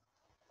staying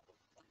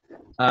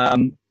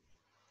in.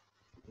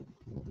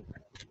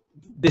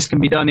 This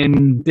can be done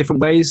in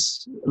different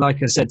ways.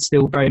 Like I said,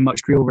 still very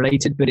much drill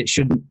related, but it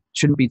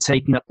shouldn't be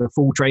taking up the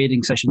full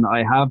training session that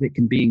I have. It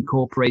can be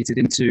incorporated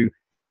into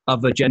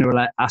other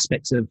general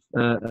aspects of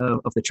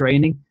the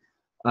training.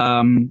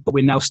 But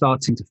we're now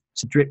starting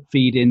to drip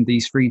feed in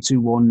these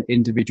 3-2-1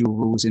 individual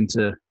rules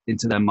into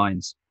their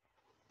minds.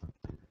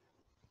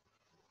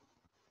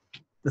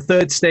 The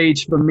third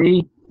stage for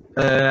me,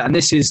 and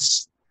this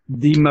is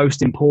the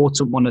most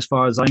important one as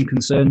far as I'm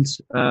concerned,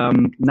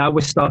 now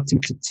we're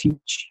starting to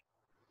teach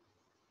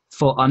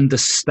for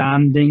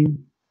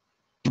understanding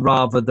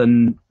rather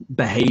than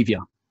behavior.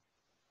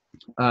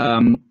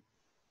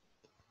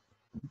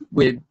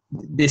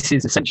 This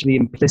is essentially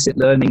implicit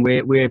learning.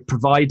 We're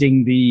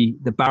providing the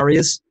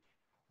barriers,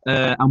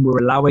 and we're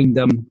allowing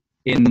them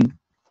in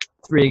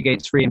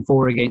 3-against-3 and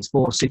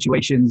 4-against-4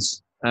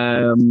 situations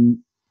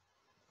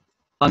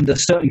under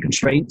certain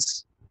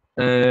constraints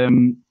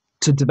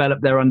to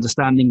develop their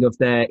understanding of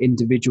their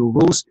individual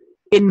rules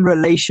in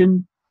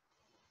relation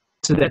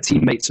to their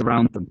teammates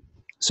around them.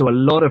 So a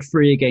lot of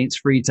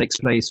 3-against-3 takes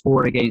place,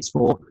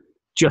 4-against-4,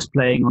 just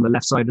playing on the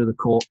left side of the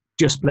court,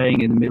 just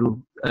playing in the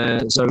middle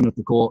zone of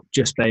the court,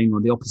 just playing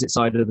on the opposite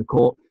side of the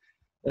court.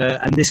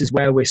 And this is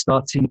where we're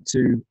starting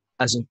to,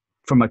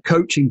 from a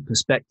coaching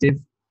perspective,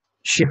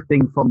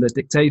 shifting from the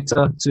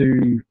dictator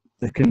to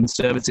the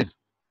conservative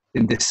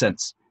in this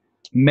sense.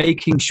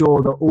 Making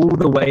sure that all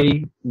the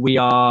way we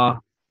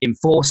are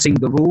enforcing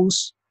the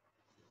rules,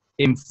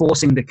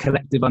 enforcing the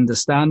collective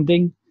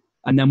understanding,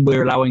 and then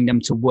we're allowing them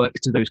to work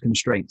to those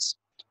constraints.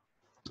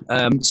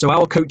 So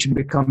our coaching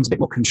becomes a bit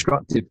more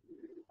constructive,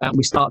 and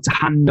we start to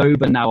hand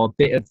over now a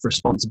bit of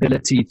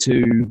responsibility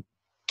to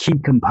key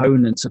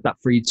components of that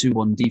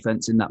 3-2-1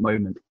 defense in that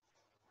moment.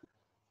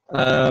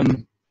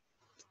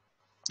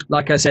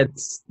 Like I said,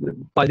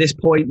 by this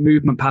point,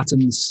 movement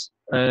patterns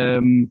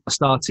are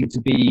starting to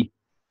be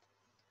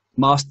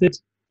mastered.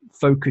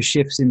 Focus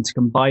shifts into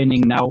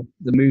combining now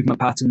the movement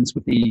patterns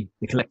with the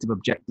collective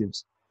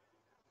objectives.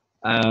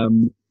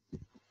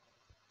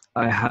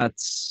 I had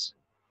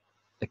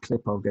a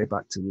clip, I'll go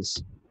back to this.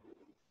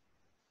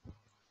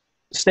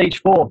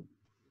 Stage 4.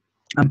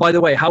 And by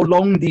the way, how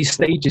long these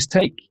stages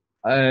take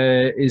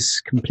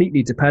is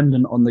completely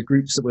dependent on the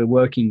groups that we're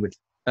working with.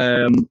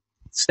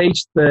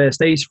 Stage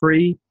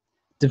 3,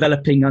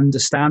 developing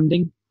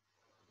understanding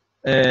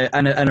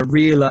and a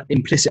real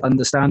implicit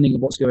understanding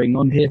of what's going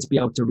on here to be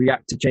able to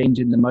react to change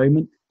in the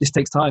moment. This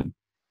takes time,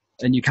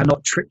 and you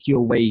cannot trick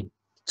your way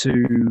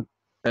to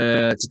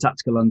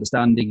tactical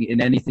understanding in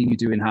anything you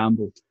do in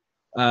handball.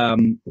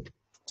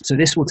 So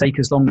this will take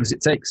as long as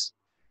it takes.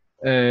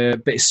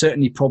 But it's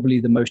certainly probably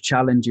the most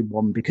challenging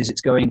one, because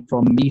it's going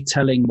from me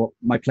telling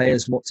my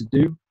players what to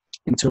do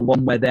into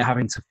one where they're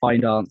having to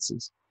find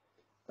answers.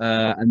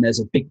 And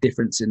there's a big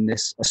difference in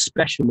this,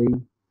 especially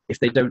if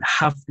they don't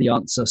have the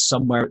answer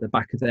somewhere at the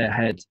back of their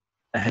head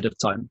ahead of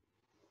time.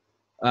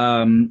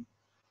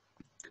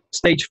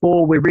 Stage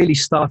 4, we're really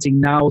starting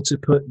now to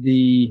put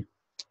the,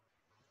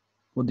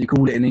 what do you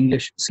call it in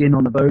English, skin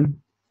on the bone.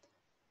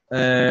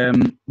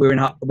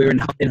 We're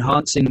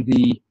enhancing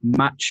the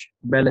match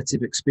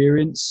relative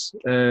experience.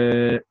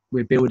 We're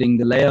building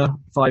the layer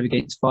 5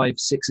 against 5,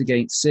 6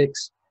 against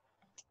 6.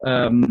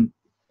 And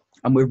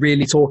we're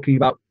really talking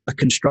about a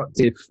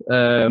constructive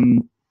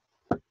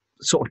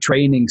sort of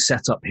training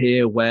setup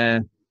here,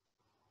 where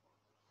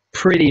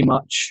pretty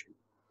much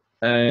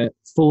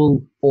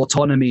full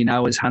autonomy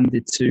now is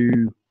handed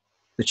to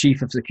the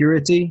chief of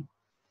security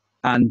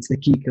and the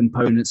key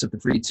components of the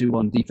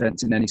 3-2-1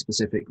 defense in any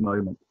specific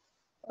moment.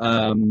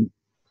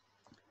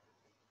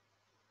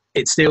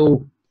 It's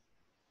still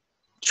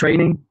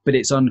training, but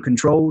it's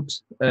uncontrolled.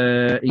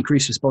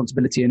 Increased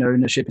responsibility and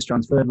ownership is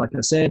transferred, like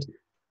I said.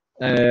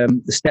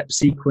 The step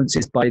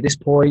sequences by this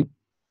point,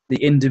 the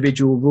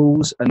individual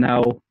rules are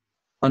now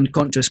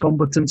unconscious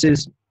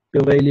competencies.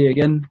 Bill Bailey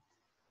again.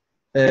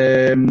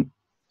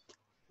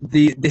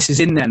 This is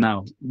in there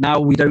now. Now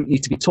we don't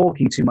need to be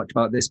talking too much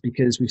about this,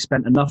 because we've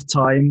spent enough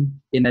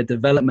time in their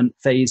development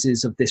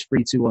phases of this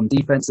 3-2-1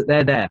 defense that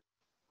they're there,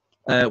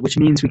 which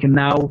means we can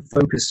now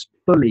focus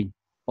fully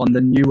on the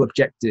new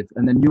objective.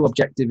 And the new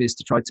objective is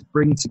to try to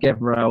bring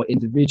together our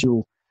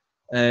individual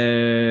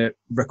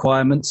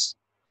requirements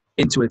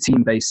into a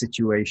team-based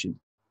situation.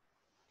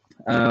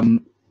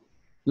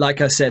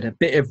 Like I said, a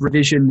bit of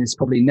revision is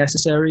probably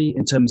necessary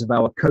in terms of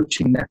our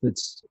coaching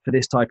methods for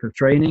this type of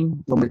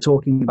training. When we're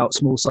talking about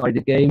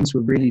small-sided games,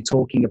 we're really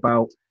talking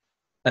about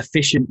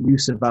efficient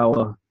use of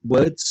our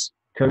words,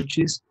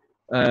 coaches.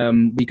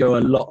 We go a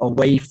lot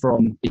away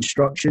from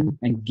instruction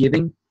and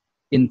giving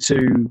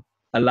into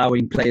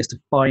allowing players to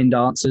find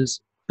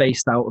answers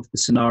based out of the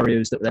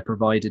scenarios that they're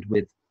provided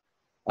with.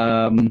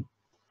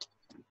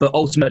 But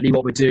ultimately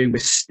what we're doing, we're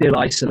still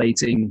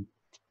isolating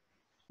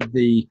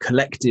the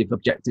collective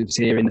objectives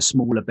here in a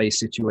smaller base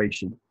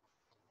situation.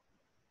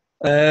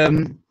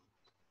 The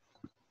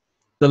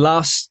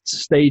last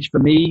stage for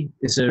me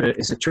is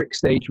a trick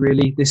stage,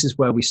 really. This is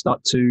where we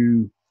start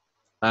to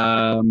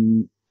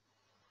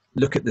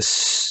look at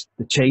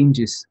the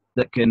changes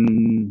that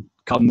can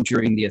come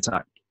during the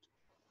attack.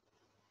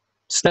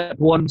 Step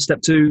 1,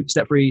 step 2,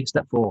 step 3,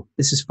 step 4.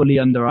 This is fully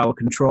under our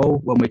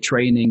control when we're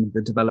training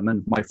the development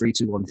of my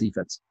 3-2-1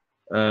 defense.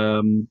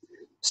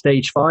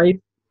 Stage 5,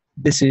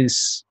 this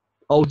is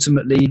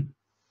ultimately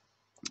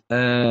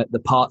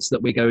the parts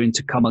that we're going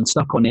to come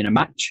unstuck on in a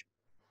match.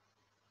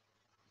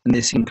 And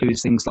this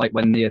includes things like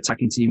when the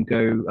attacking team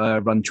go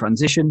run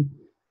transition,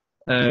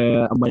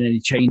 and when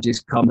any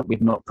changes come that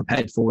we've not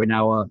prepared for in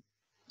our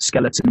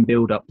skeleton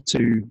build up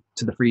to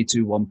the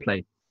 3-2-1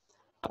 play.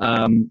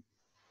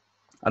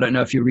 I don't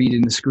know if you're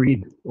reading the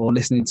screen or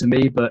listening to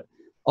me, but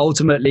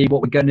ultimately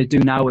what we're going to do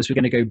now is we're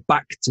going to go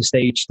back to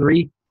stage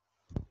 3.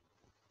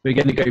 We're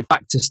going to go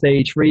back to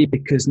stage 3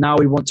 because now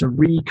we want to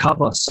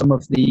recover some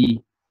of the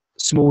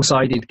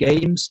small-sided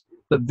games,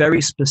 but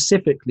very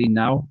specifically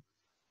now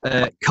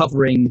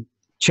covering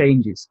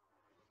changes.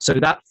 So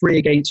that 3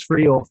 against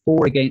 3 or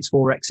 4 against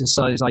 4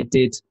 exercise I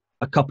did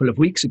a couple of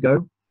weeks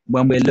ago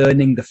when we're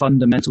learning the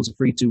fundamentals of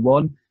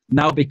 3-2-1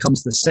 now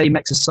becomes the same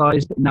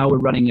exercise, but now we're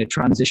running a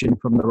transition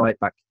from the right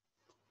back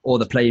or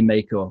the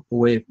playmaker, or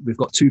we've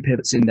got 2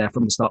 pivots in there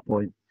from the start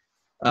point.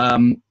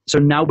 So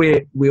now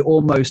we're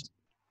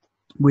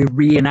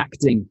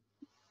reenacting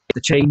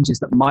the changes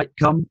that might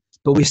come,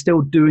 but we're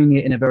still doing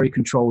it in a very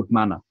controlled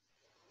manner.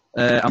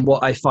 And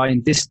what I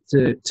find this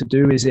to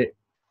do is it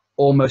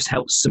almost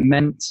helps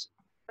cement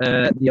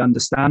the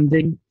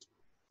understanding,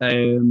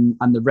 and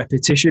the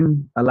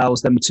repetition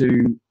allows them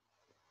to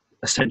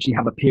essentially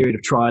have a period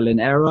of trial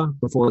and error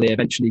before they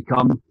eventually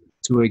come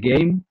to a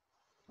game.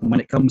 And when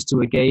it comes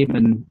to a game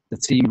and the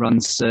team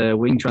runs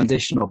wing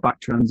transition or back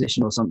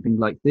transition or something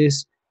like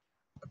this,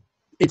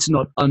 it's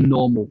not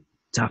unnormal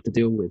to have to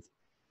deal with.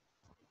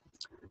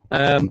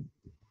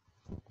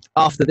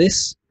 After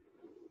this,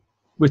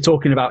 we're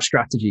talking about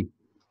strategy.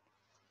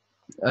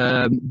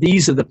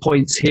 These are the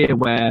points here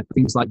where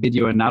things like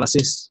video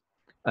analysis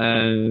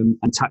and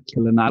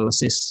tactical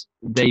analysis,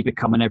 they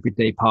become an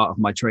everyday part of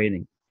my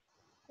training.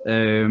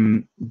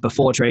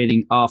 Before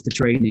training, after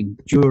training,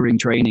 during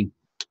training.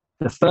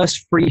 The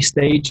first 3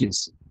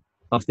 stages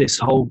of the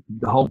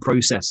whole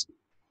process,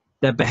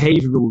 they're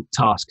behavioral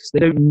tasks. They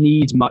don't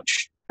need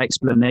much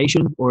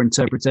explanation or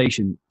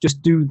interpretation.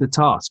 Just do the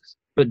tasks,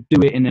 but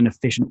do it in an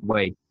efficient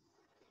way.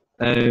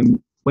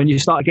 When you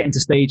start getting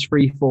to stage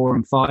 3, 4,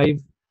 and 5,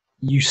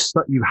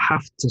 you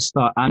have to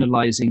start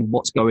analyzing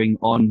what's going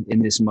on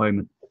in this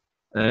moment.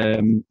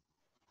 And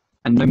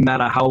no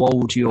matter how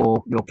old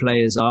your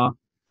players are,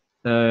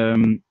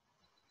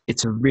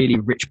 it's a really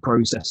rich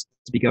process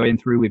to be going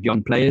through with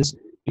young players,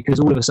 because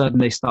all of a sudden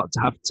they start to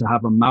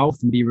have a mouth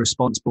and be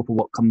responsible for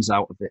what comes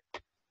out of it.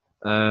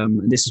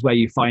 And this is where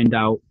you find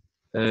out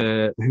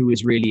who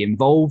is really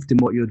involved in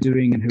what you're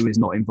doing and who is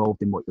not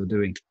involved in what you're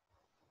doing.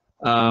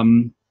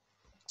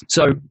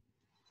 So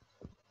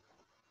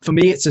for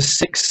me, it's a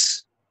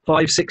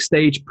 5-6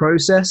 stage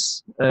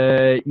process.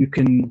 You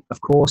can,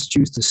 of course,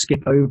 choose to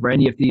skip over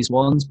any of these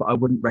ones, but I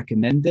wouldn't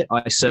recommend it.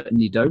 I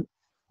certainly don't.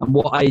 And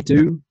what I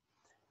do,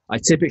 I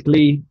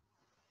typically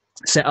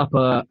set up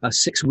a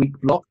 6-week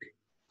block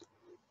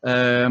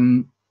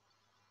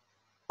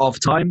of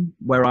time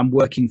where I'm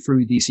working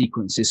through these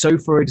sequences. So,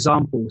 for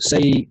example,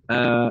 say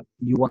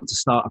you want to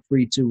start a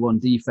 3-2-1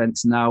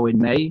 defense now in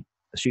May,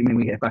 assuming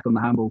we get back on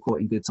the handball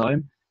court in good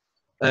time.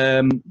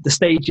 The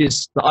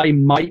stages that I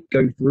might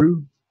go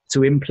through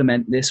to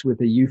implement this with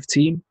the youth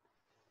team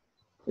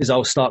is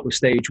I'll start with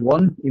stage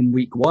 1 in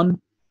week 1,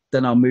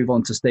 then I'll move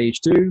on to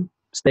stage 2.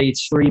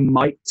 Stage 3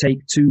 might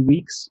take 2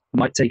 weeks,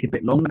 might take a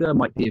bit longer,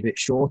 might be a bit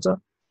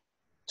shorter.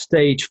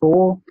 Stage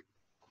 4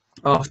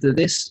 after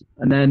this,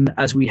 and then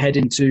as we head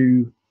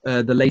into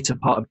the later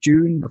part of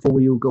June, before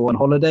we all go on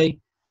holiday,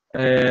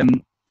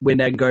 we're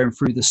then going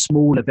through the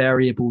smaller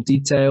variable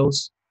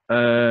details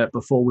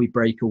before we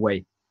break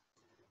away.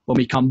 When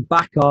we come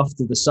back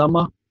after the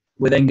summer,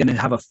 we're then going to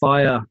have a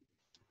fire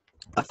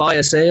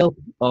sale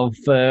of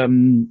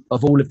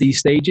all of these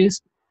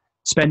stages,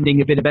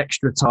 spending a bit of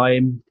extra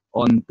time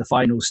on the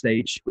final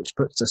stage, which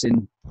puts us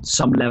in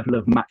some level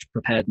of match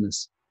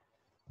preparedness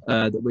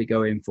that we're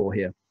going for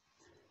here.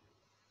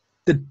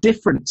 The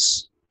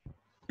difference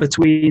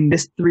between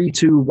this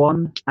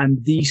 3-2-1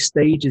 and these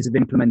stages of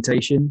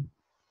implementation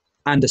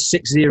and a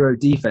 6-0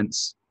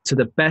 defense, to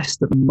the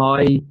best of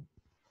my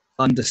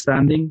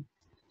understanding,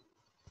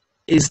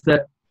 is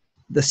that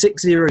the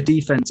 6-0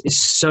 defense is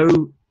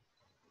so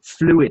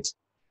fluid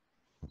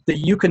that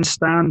you can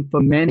stand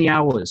for many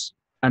hours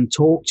and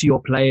talk to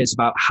your players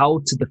about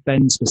how to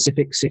defend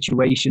specific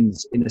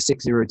situations in a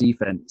 6-0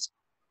 defense,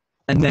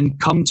 and then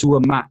come to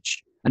a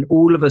match and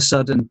all of a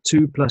sudden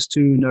 2 +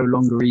 2 no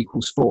longer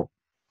equals 4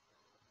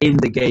 in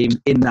the game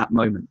in that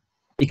moment,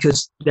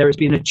 because there has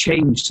been a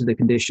change to the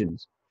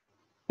conditions.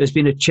 There's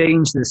been a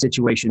change to the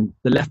situation.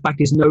 The left back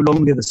is no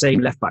longer the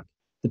same left back.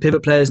 The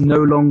pivot player is no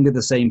longer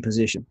the same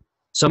position.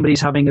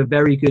 Somebody's having a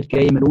very good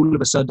game and all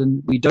of a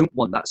sudden we don't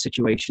want that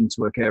situation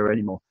to occur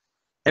anymore.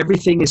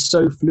 Everything is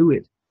so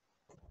fluid.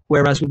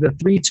 Whereas with a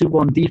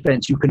 3-2-1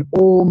 defense, you can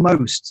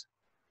almost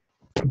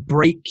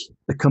break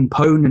the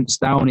components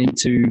down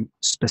into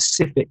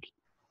specific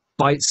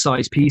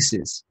bite-sized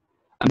pieces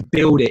and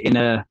build it in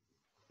a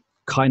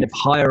kind of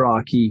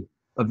hierarchy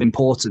of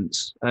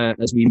importance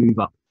as we move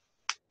up.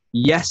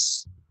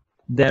 Yes,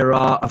 there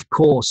are, of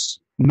course,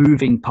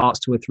 moving parts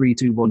to a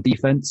 3-2-1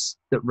 defense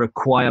that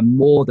require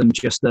more than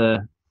just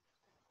a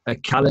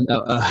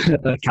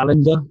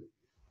calendar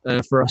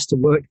for us to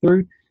work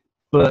through.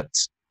 But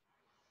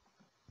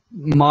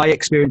my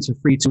experience of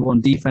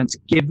 3-2-1 defense,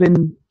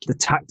 given the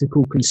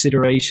tactical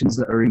considerations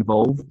that are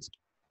involved,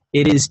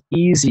 it is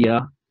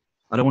easier,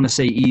 I don't want to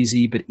say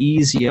easy, but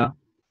easier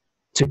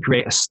to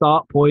create a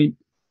start point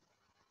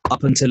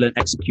up until an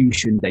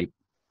execution date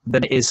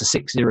than it is a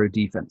 6-0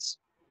 defense.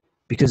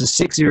 Because a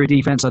 6-0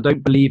 defense, I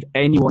don't believe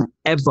anyone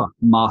ever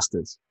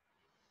masters,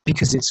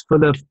 because it's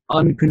full of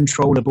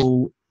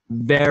uncontrollable,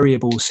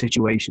 variable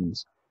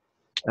situations.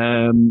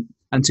 And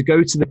to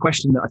go to the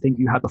question that I think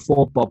you had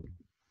before, Bob,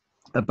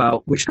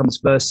 about which comes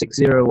first,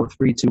 6-0 or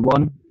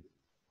 3-2-1,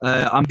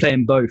 I'm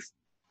playing both.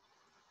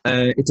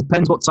 It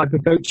depends what type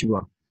of coach you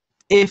are.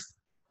 If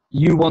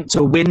you want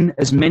to win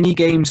as many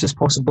games as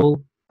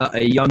possible at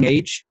a young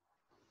age,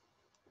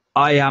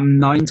 I am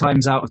 9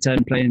 times out of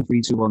 10 playing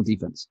 3-2-1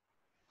 defense,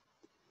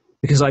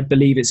 because I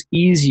believe it's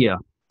easier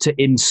to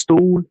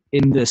install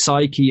in the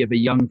psyche of a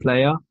young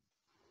player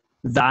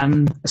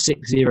than a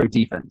 6-0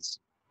 defense.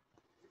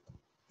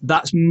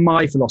 That's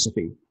my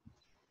philosophy.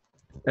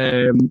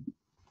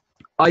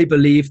 I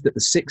believe that the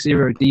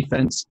 6-0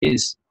 defense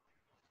is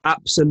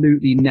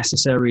absolutely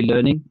necessary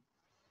learning.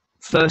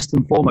 First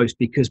and foremost,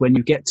 because when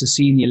you get to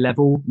senior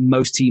level,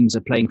 most teams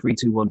are playing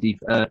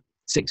 3-2-1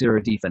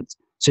 6-0 defense.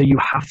 So you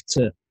have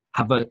to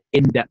have an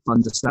in-depth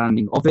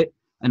understanding of it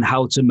and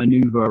how to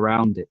maneuver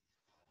around it.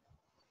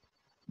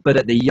 But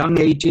at the young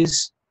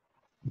ages,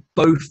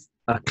 both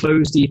a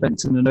closed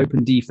defense and an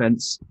open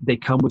defense, they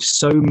come with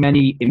so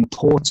many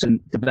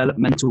important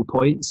developmental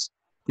points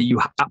that you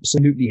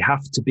absolutely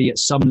have to be at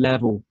some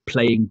level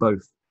playing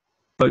both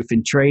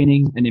in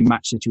training and in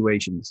match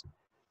situations.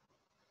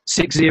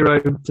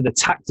 6-0 for the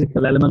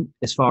tactical element,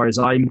 as far as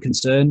I'm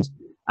concerned,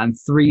 and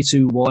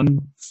 3-2-1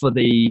 for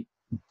the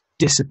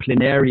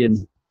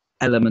disciplinarian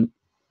element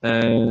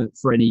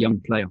for any young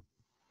player.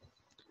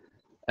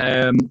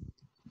 And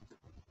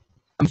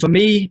for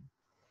me,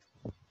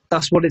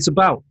 that's what it's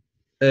about.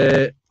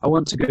 I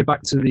want to go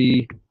back to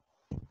the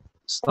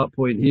start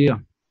point here.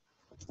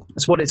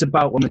 That's what it's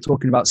about when we're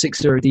talking about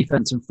 6-0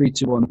 defense and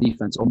 3-2-1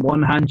 defense. On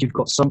one hand, you've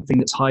got something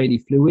that's highly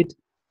fluid.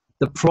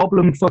 The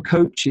problem for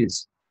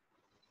coaches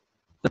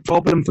The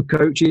problem for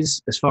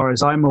coaches, as far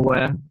as I'm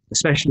aware,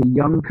 especially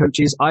young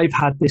coaches, I've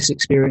had this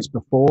experience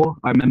before.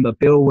 I remember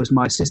Bill was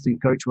my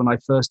assistant coach when I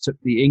first took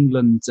the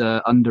England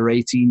under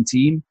 18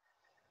 team.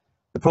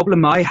 The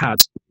problem I had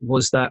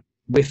was that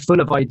we're full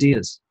of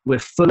ideas. We're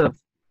full of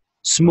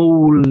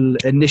small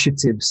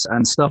initiatives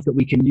and stuff that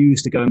we can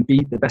use to go and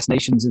beat the best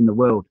nations in the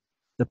world.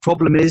 The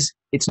problem is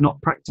it's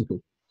not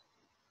practical.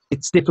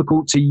 It's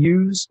difficult to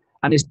use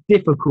and it's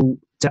difficult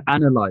to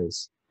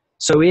analyze.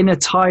 So in a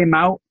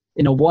timeout,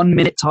 in a 1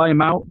 minute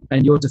timeout,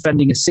 and you're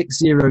defending a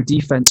 6-0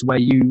 defense where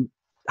you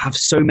have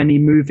so many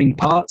moving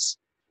parts,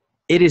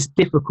 it is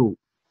difficult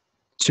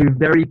to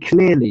very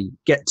clearly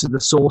get to the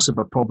source of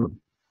a problem.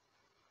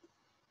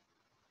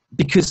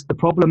 Because the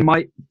problem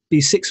might be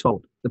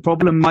sixfold. The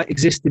problem might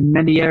exist in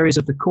many areas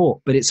of the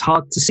court, but it's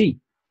hard to see.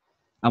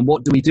 And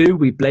what do?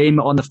 We blame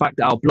it on the fact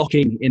that our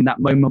blocking in that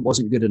moment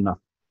wasn't good enough.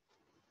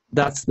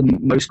 That's the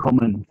most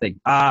common thing.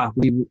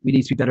 We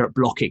need to be better at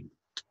blocking.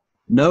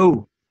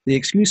 No, the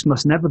excuse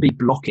must never be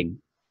blocking.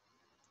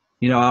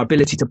 You know, our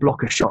ability to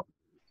block a shot.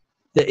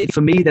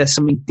 For me, there's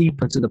something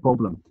deeper to the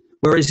problem.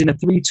 Whereas in a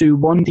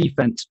 3-2-1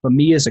 defense, for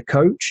me as a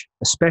coach,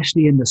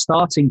 especially in the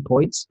starting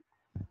points,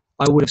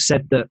 I would have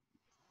said that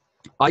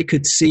I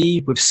could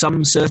see with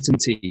some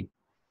certainty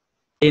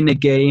in a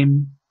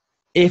game,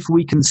 if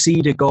we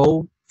concede a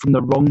goal from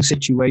the wrong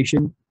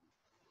situation,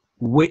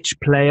 which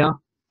player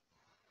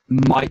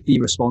might be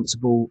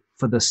responsible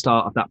for the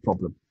start of that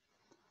problem.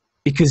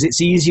 Because it's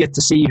easier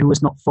to see who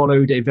has not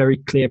followed a very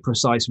clear,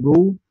 precise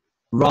rule,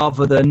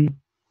 rather than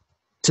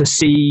to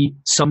see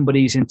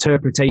somebody's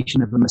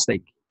interpretation of a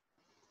mistake.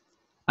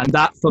 And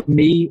that, for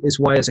me, is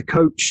why, as a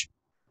coach,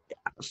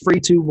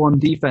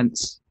 3-2-1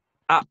 defense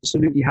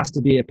absolutely has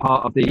to be a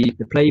part of the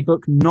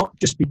playbook, not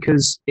just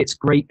because it's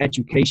great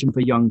education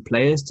for young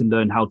players to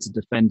learn how to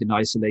defend in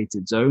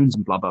isolated zones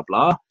and blah, blah,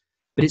 blah,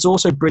 but it's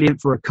also brilliant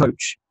for a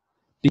coach.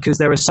 Because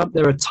there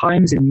are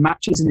times in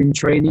matches and in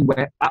training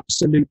where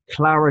absolute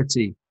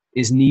clarity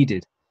is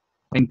needed.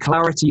 And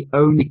clarity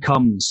only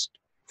comes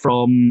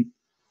from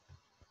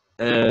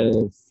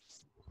X's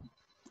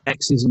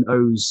and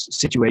O's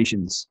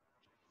situations.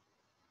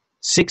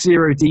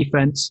 6-0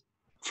 defense,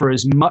 for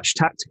as much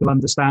tactical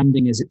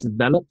understanding as it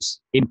develops,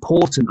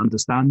 important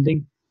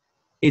understanding,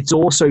 it's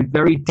also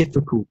very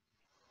difficult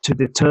to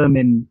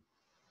determine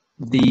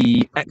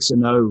the X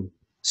and O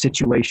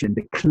situation,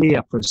 the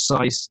clear,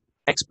 precise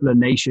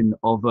explanation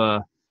of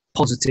a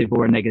positive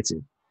or a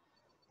negative.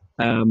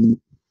 And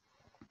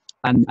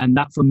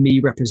that for me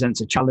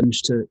represents a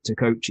challenge to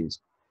coaches.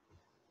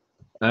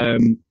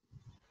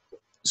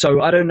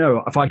 So I don't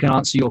know if I can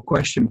answer your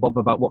question, Bob,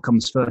 about what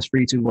comes first,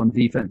 3-2-1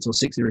 defense or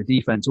 6-0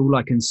 defense. All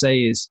I can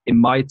say is, in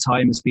my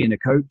time as being a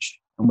coach,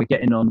 and we're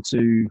getting on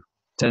to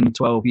 10,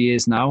 12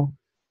 years now,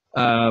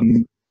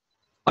 I've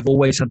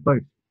always had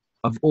both.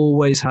 I've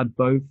always had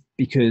both,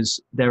 because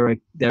there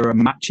are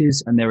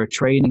matches and there are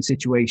training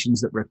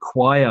situations that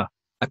require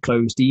a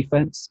closed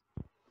defense,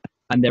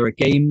 and there are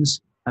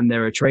games and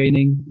there are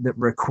training that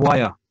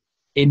require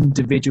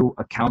individual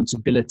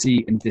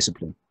accountability and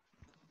discipline.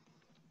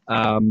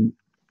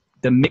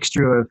 The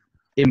mixture of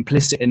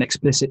implicit and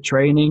explicit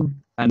training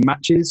and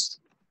matches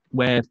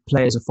where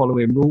players are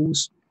following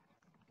rules,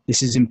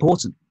 this is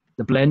important.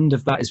 The blend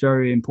of that is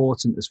very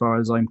important as far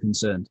as I'm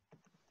concerned.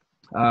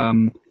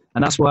 And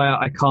that's why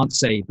I can't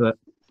say, but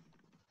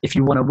if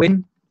you want to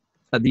win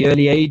at the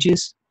early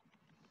ages,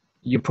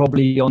 you're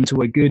probably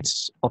onto a good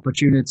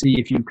opportunity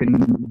if you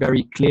can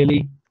very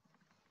clearly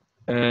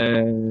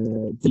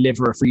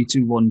deliver a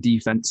 3-2-1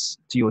 defense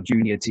to your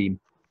junior team.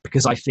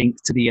 Because I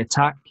think to the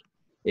attack,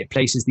 it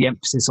places the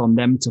emphasis on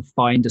them to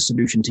find a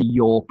solution to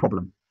your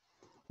problem,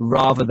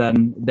 rather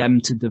than them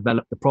to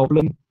develop the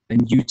problem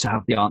and you to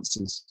have the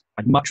answers.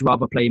 I'd much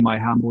rather play my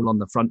handball on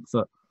the front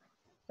foot,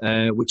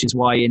 which is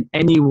why in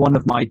any one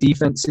of my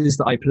defenses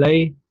that I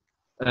play,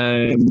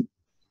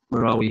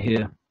 where are we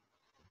here?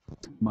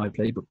 My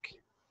playbook.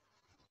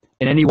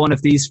 In any one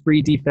of these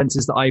 3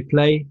 defenses that I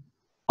play,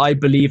 I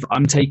believe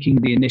I'm taking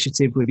the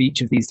initiative with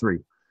each of these 3.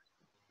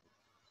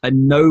 At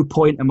no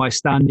point am I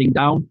standing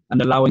down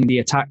and allowing the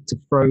attack to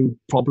throw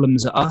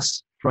problems at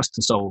us for us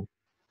to solve.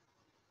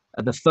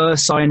 At the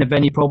first sign of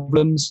any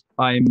problems,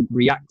 I'm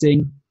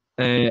reacting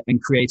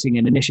and creating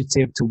an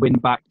initiative to win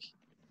back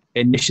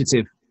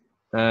initiative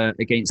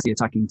against the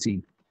attacking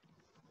team.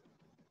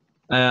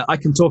 I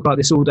can talk about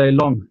this all day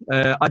long.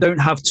 I don't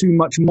have too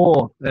much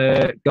more,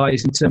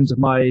 guys, in terms of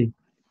my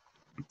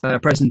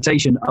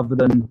presentation, other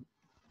than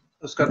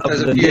Scott,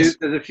 there's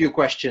a few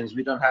questions.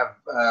 We don't have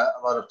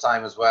a lot of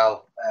time as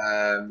well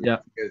to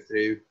go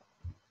through.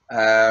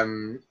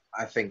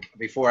 I think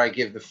before I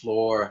give the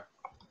floor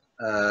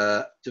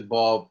to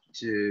Bob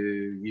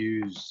to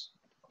use,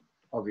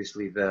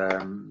 obviously,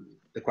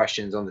 the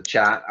questions on the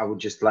chat, I would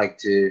just like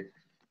to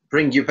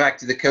bring you back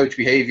to the coach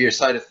behavior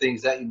side of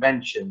things that you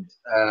mentioned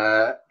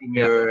in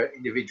your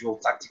individual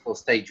tactical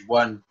stage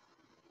 1,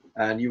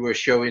 and you were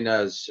showing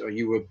us,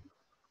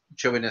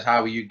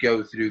 how you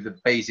go through the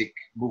basic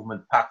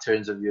movement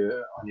patterns of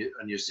your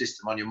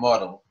system, on your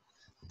model.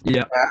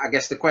 I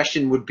guess the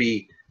question would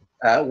be,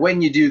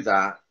 When you do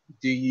that,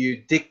 do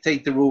you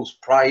dictate the rules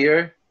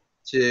prior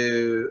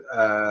to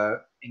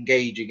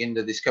engaging in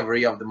the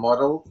discovery of the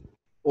model,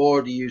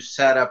 or do you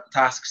set up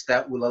tasks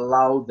that will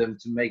allow them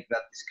to make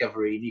that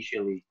discovery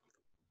initially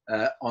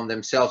on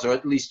themselves, or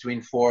at least to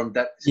inform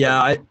that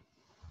discovery?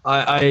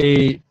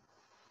 Yeah,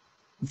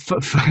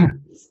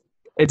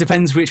 it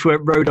depends which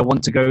road I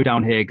want to go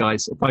down here,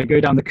 guys. If I go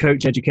down the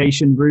coach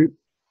education route,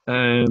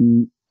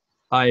 I'm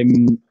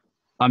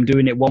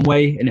doing it one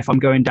way, and if I'm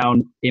going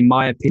down, in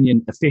my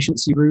opinion,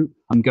 efficiency route,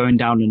 I'm going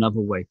down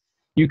another way.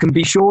 You can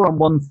be sure on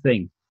one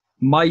thing: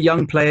 my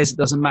young players, it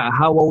doesn't matter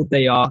how old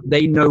they are,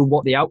 they know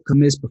what the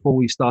outcome is before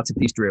we've started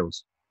these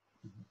drills.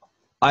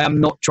 I am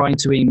not trying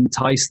to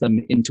entice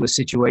them into a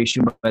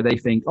situation where they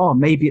think, oh,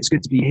 maybe it's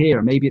good to be here,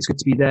 or maybe it's good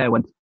to be there.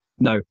 When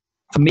no,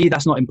 for me,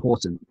 that's not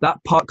important.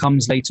 That part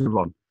comes later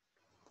on.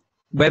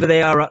 Whether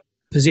they are at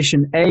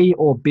position A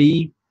or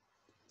B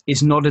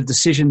is not a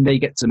decision they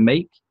get to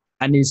make,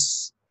 and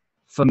is,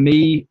 for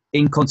me,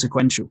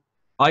 inconsequential.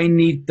 I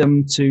need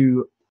them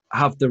to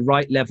have the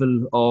right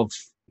level of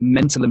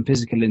mental and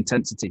physical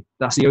intensity.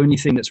 That's the only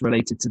thing that's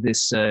related to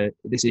this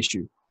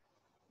issue.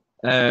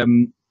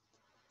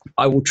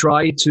 I will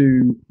try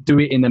to do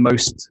it in the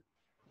most,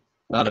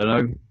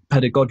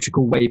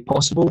 pedagogical way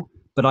possible,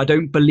 but I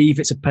don't believe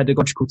it's a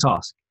pedagogical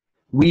task.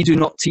 We do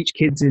not teach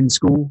kids in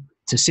school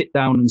to sit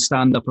down and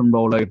stand up and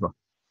roll over.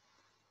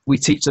 We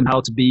teach them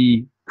how to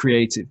be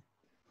creative.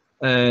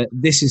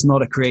 This is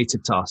not a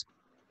creative task.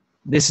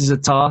 This is a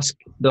task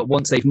that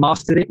once they've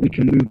mastered it, we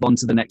can move on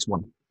to the next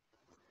one.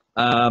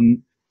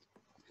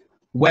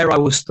 Where I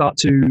will start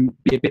to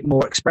be a bit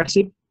more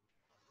expressive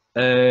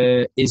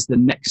is the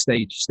next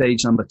stage,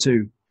 stage number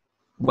 2,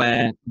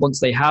 where once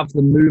they have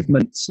the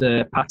movement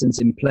patterns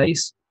in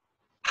place,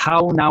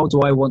 how now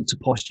do I want to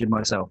posture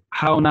myself?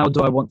 How now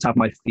do I want to have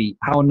my feet?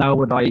 How now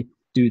would I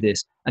do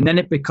this? And then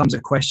it becomes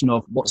a question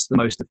of what's the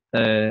most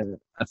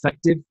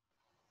effective.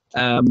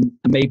 And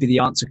maybe the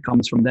answer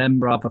comes from them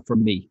rather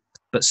from me.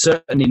 But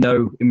certainly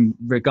no, in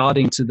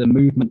regarding to the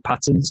movement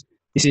patterns,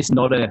 this is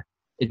not a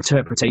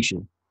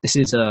interpretation. This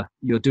is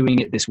you're doing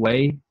it this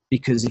way,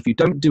 because if you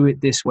don't do it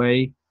this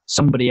way,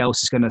 somebody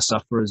else is going to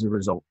suffer as a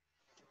result.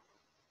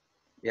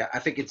 Yeah, I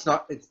think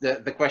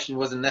the question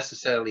wasn't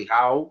necessarily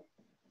how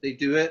they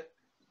do it.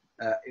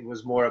 It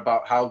was more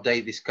about how they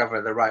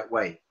discover the right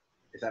way,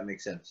 if that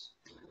makes sense.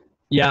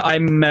 Yeah,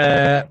 I'm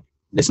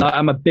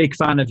a big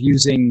fan of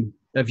using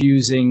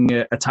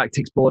a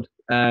tactics board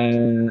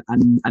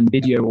and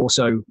video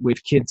also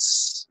with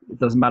kids. It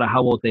doesn't matter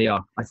how old they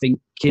are. I think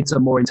kids are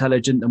more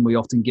intelligent than we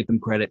often give them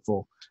credit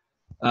for.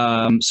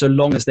 So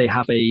long as they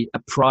have a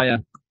prior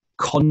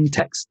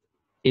context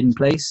in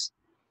place.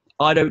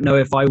 I don't know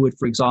if I would,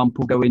 for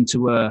example, go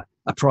into a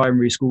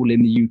primary school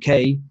in the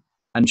UK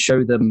and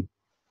show them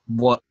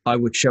what I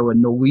would show a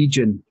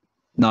Norwegian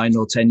 9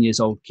 or 10 years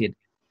old kid.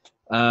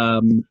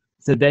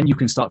 So then you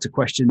can start to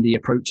question the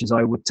approaches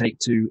I would take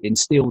to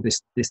instill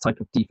this type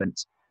of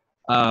defense.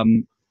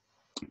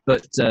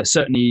 But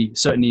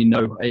certainly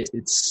no,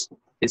 it's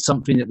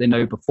something that they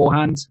know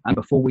beforehand. And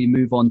before we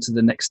move on to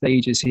the next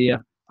stages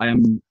here, I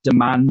am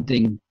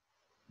demanding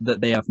that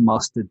they have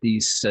mastered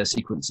these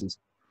sequences.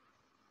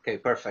 Okay,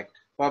 perfect.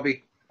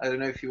 Bobby, I don't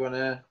know if you want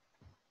to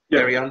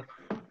carry on.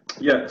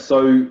 Yeah,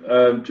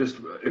 so just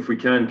if we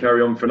can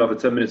carry on for another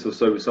 10 minutes or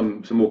so with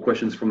some more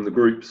questions from the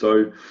group.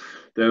 So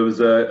there was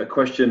a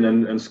question,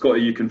 and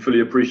Scotty, you can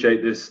fully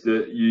appreciate this,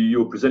 that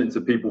you're presenting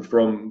to people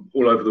from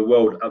all over the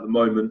world at the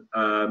moment,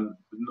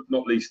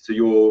 not least to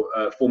your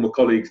former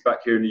colleagues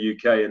back here in the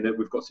UK, and that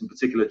we've got some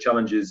particular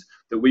challenges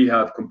that we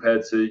have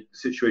compared to the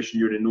situation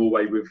you're in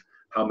Norway with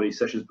how many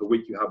sessions per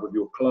week you have with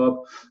your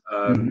club.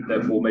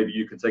 Therefore, maybe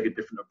you can take a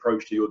different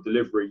approach to your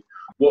delivery.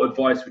 What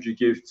advice would you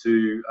give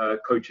to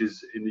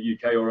coaches in the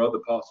UK or other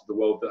parts of the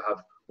world that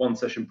have one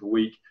session per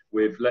week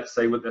with, let's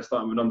say, they're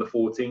starting with an under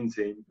 14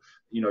 team?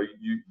 You know,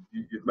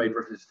 you've made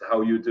reference to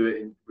how you do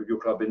it with your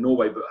club in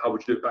Norway, but how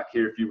would you do it back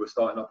here if you were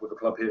starting up with a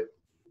club here?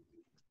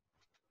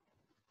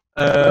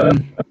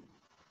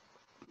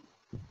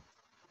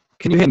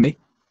 Can you hear me?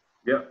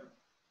 Yeah.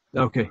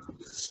 Okay.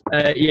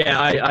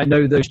 I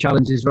know those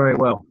challenges very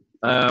well.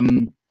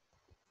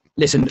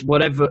 Listen,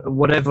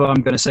 whatever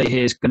I'm going to say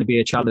here is going to be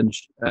a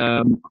challenge.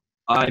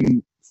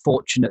 I'm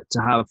fortunate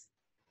to have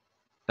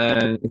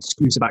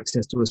exclusive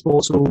access to a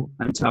sports hall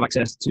and to have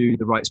access to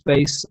the right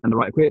space and the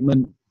right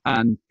equipment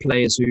and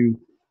players who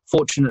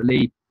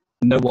fortunately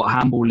know what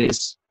handball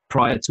is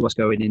prior to us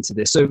going into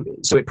this. So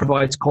it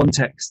provides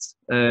context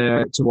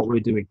to what we're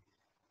doing.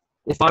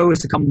 If I was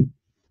to come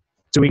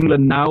to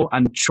England now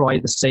and try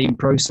the same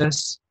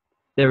process,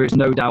 there is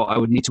no doubt I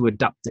would need to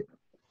adapt it.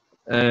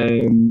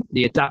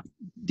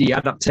 The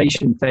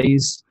adaptation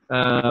phase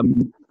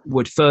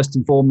would first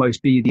and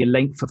foremost be the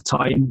length of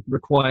time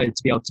required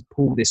to be able to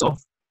pull this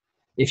off.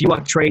 If you are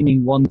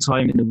training one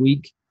time in a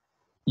week,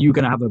 you're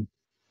going to have a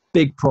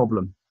big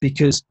problem,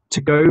 because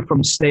to go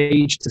from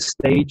stage to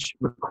stage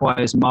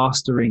requires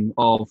mastering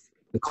of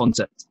the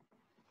concept,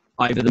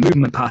 either the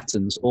movement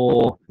patterns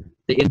or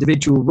the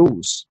individual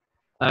rules.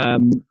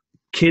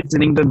 kids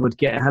in England would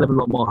get a hell of a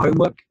lot more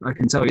homework. I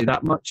can tell you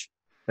that much.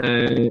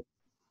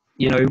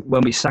 You know,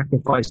 when we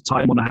sacrifice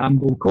time on a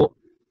handball court,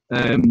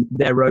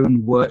 their own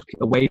work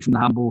away from the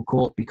handball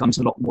court becomes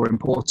a lot more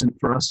important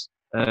for us,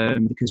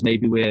 because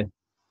maybe we're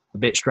a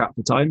bit strapped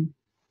for time.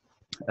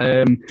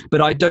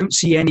 But I don't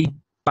see any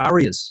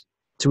barriers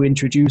to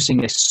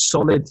introducing a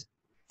solid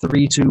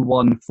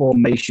 3-2-1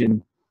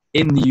 formation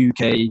in the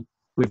UK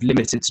with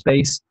limited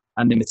space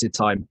and limited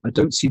time. I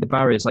don't see the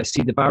barriers. I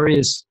see the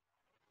barriers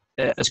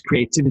as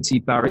creativity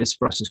barriers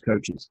for us as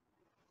coaches.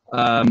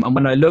 And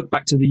when I look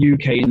back to the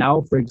UK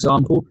now, for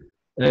example,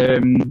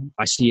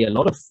 I see a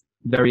lot of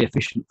very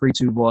efficient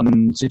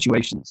 3-2-1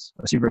 situations.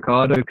 I see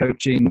Ricardo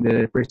coaching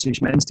the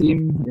British men's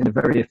team in a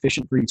very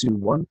efficient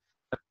 3-2-1.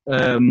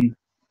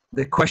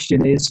 The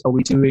question is, are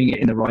we doing it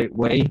in the right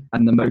way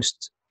and the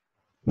most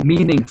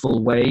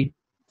meaningful way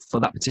for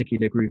that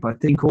particular group? I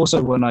think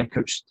also when I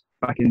coached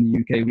back in the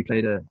UK, we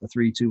played a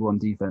 3-2-1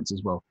 defense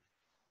as well.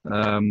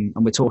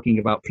 And we're talking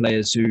about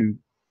players who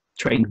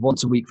trained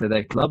once a week for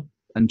their club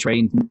and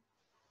trained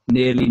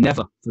nearly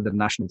never for the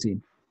national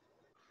team.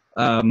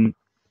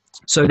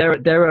 So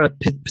there are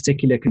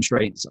particular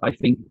constraints. I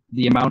think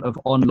the amount of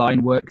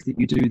online work that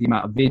you do, the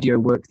amount of video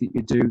work that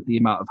you do, the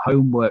amount of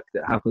homework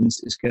that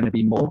happens is going to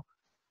be more.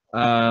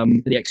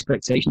 The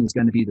expectation is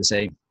going to be the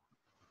same.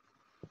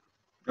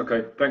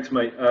 Okay, thanks,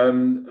 mate.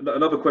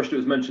 Another question that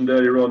was mentioned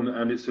earlier on,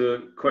 and it's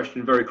a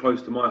question very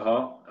close to my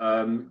heart.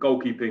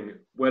 Goalkeeping.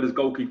 Where does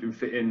goalkeeping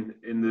fit in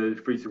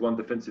the 3-2-1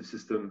 defensive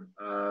system?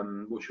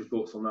 What's your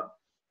thoughts on that?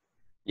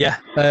 Yeah,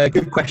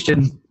 good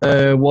question.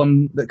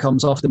 One that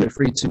comes after the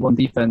 3-2-1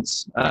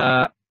 defense.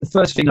 The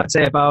first thing I'd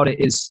say about it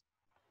is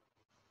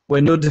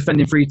when you're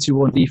defending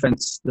 3-2-1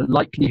 defense, the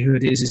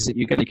likelihood is that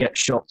you're going to get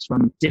shots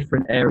from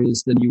different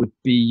areas than you would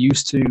be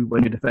used to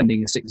when you're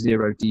defending a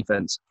 6-0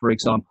 defense, for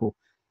example.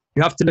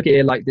 You have to look at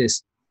it like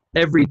this.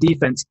 Every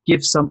defense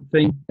gives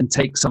something and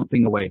takes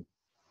something away.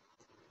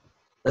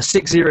 A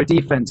 6-0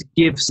 defense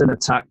gives an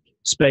attack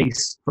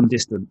space from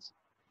distance.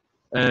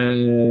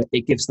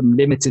 It gives them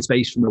limited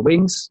space from the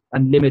wings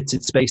and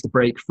limited space to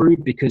break through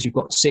because you've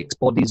got 6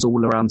 bodies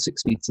all around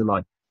 6 meter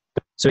line.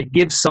 So it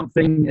gives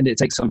something and it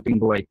takes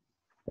something away.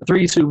 A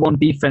 3-2-1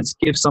 defense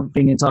gives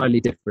something entirely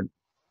different.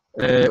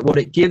 What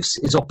it gives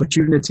is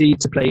opportunity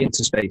to play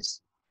into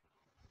space.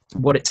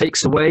 What it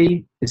takes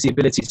away is the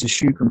ability to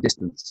shoot from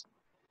distance.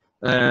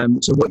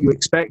 So what you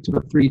expect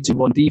with a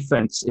 3-2-1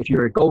 defense, if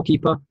you're a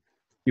goalkeeper,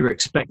 you're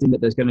expecting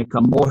that there's going to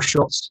come more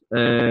shots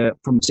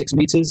from 6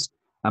 meters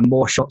and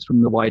more shots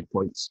from the wide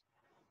points.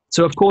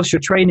 So of course your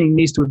training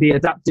needs to be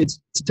adapted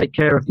to take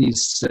care of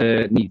these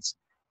needs.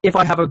 If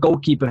I have a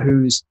goalkeeper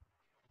who's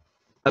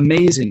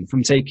amazing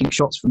from taking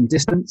shots from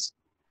distance,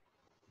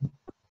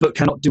 but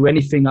cannot do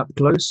anything up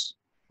close,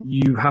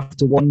 you have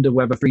to wonder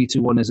whether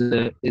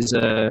 3-2-1 is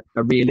a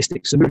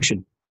realistic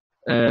solution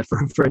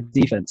for a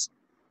defense.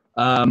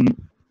 But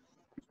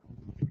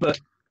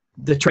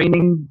the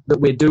training that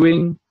we're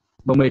doing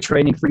when we're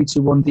training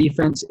 3-2-1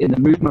 defense in the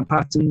movement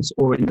patterns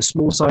or in the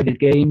small-sided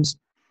games,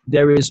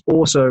 there is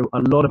also a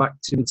lot of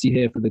activity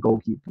here for the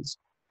goalkeepers.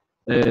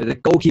 The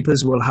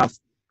goalkeepers will have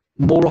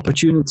more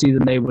opportunity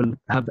than they will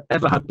have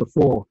ever had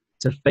before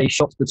to face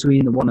shots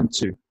between the 1 and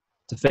 2,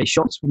 to face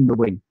shots from the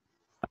wing.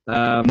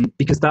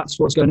 Because that's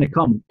what's going to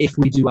come if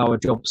we do our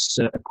jobs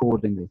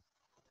accordingly.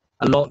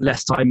 A lot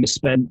less time is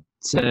spent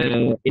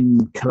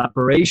in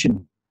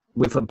collaboration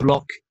with a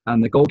block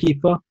and the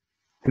goalkeeper,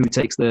 who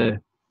takes the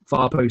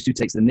far post, who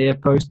takes the near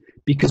post,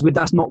 because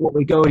that's not what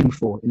we're going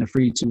for in a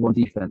 3-2-1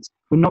 defense.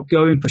 We're not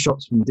going for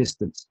shots from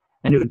distance,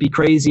 and it would be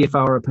crazy if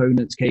our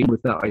opponents came with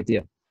that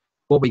idea.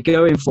 What we're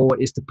going for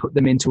is to put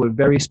them into a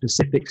very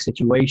specific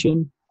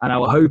situation, and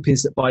our hope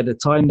is that by the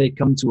time they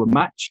come to a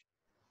match,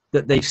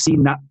 that they've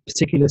seen that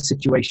particular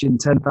situation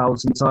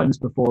 10,000 times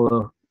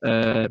before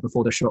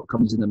the shot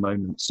comes in the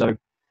moment. So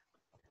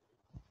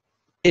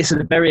it's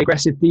a very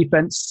aggressive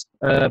defense,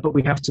 but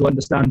we have to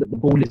understand that the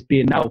ball is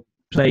being now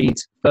played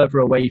further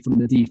away from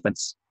the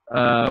defense.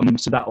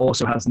 So that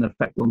also has an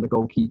effect on the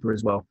goalkeeper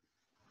as well.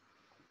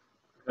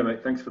 Okay,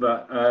 mate, thanks for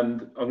that.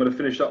 And I'm going to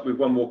finish up with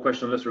one more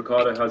question, unless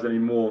Ricardo has any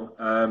more.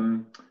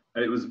 And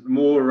it was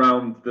more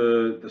around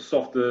the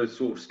softer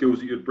sort of skills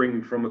that you'd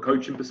bring from a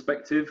coaching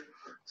perspective.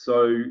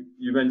 So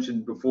you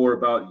mentioned before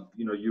about,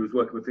 you was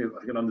working with, I think,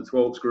 an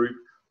under-12s group,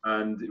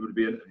 and it would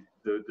be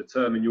the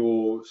term in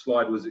your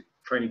slide was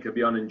training can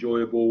be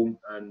unenjoyable,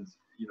 and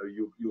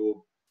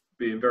you're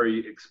being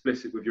very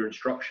explicit with your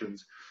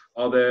instructions.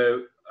 Are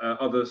there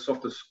other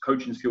softer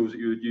coaching skills that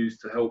you would use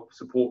to help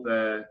support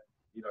their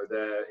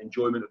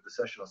enjoyment of the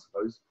session, I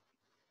suppose?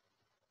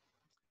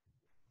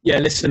 Yeah,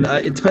 listen,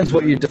 it depends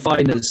what you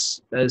define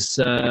as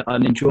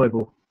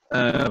unenjoyable.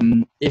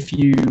 If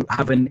you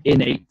have an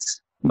innate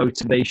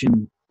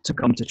motivation to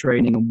come to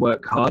training and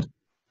work hard,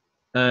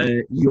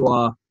 the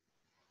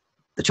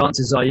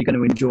chances are you're going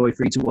to enjoy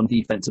 3-2-1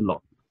 defense a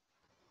lot.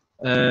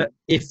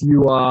 If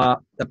you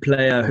are a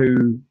player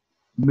who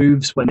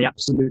moves when they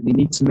absolutely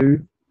need to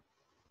move,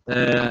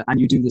 and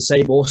you do the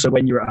same also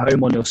when you're at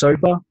home on your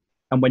sofa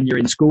and when you're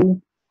in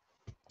school,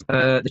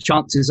 the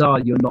chances are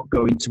you're not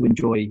going to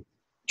enjoy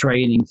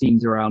training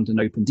themed around an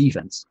open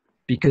defense,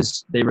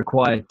 because they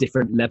require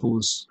different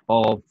levels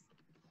of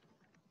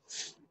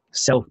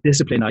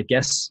self-discipline, I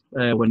guess,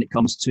 when it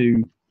comes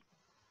to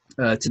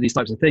these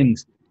types of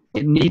things.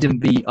 It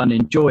needn't be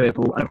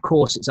unenjoyable, and of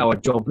course it's our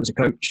job as a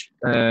coach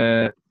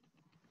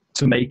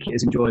to make it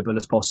as enjoyable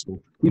as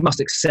possible. We must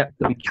accept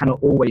that we cannot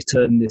always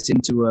turn this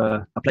into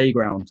a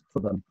playground for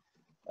them.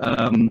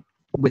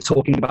 We're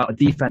talking about a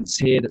defense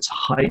here that's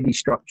highly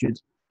structured,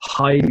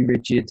 highly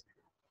rigid,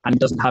 and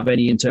doesn't have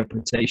any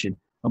interpretation.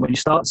 And when you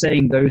start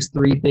saying those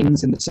three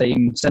things in the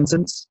same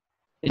sentence,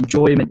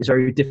 enjoyment is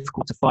very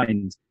difficult to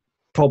find.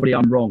 Probably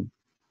I'm wrong.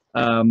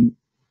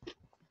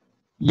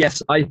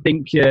 Yes, I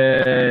think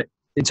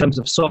in terms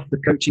of softer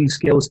coaching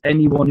skills,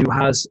 anyone who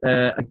has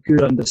a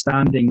good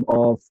understanding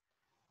of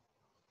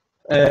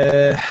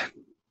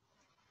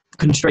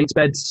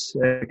constraints-led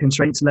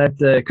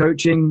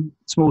coaching,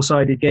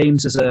 small-sided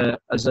games as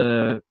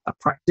a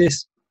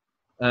practice,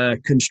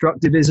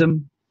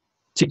 constructivism,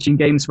 teaching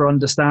games for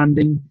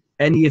understanding,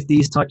 any of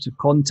these types of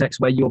contexts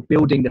where you're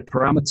building the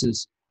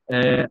parameters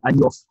and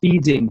you're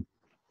feeding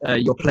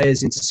your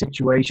players into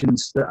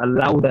situations that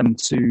allow them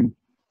to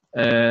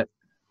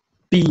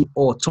be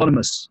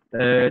autonomous,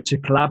 to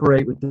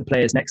collaborate with the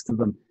players next to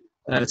them,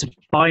 to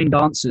find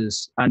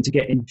answers and to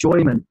get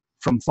enjoyment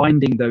from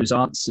finding those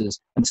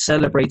answers and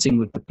celebrating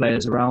with the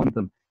players around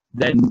them,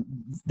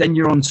 then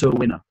you're on to a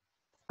winner.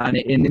 And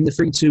in the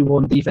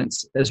 3-2-1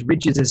 defense, as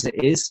rigid as it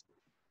is,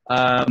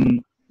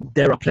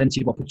 there are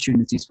plenty of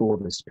opportunities for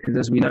this, because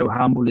as we know,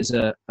 handball is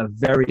a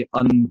very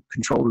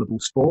uncontrollable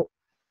sport,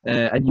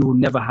 and you will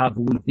never have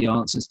all of the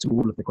answers to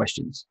all of the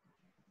questions.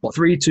 What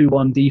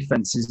 3-2-1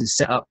 defense is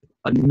set up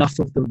enough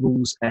of the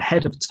rules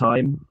ahead of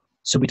time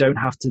so we don't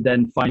have to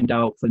then find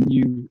out for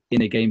new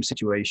in a game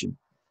situation,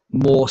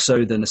 more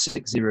so than a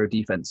 6-0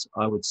 defense,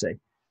 I would say.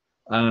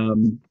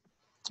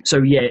 So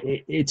yeah,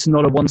 it's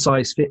not a one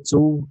size fits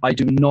all. I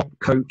do not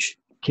coach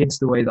kids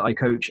the way that I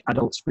coach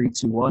adults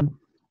 3-2-1,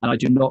 and I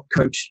do not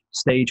coach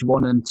stage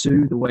 1 and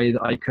 2 the way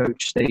that I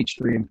coach stage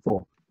 3 and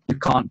 4. You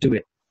can't do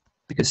it,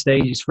 because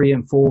stages 3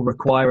 and 4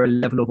 require a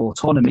level of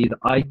autonomy that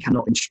I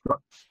cannot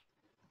instruct.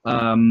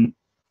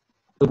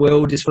 The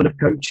world is full of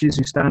coaches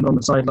who stand on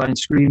the sideline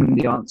screaming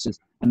the answers.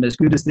 And as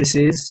good as this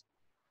is,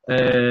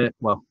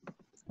 well,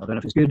 I don't know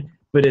if it's good,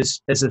 but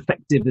as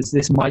effective as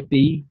this might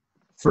be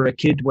for a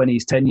kid when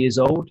he's 10 years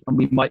old, and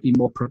we might be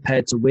more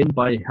prepared to win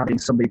by having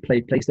somebody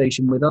play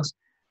PlayStation with us,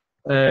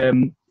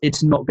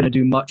 it's not going to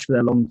do much for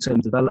their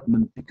long-term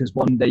development, because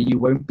one day you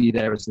won't be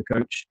there as the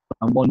coach,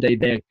 and one day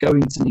they're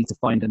going to need to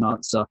find an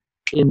answer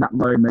in that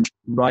moment,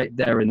 right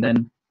there and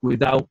then,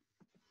 without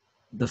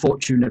the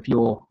fortune of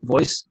your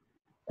voice.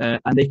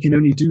 And they can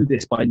only do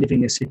this by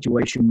living a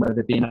situation where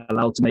they're being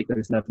allowed to make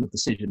those level of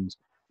decisions.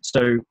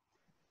 So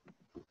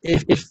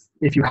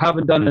if you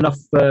haven't done enough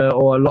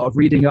or a lot of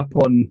reading up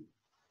on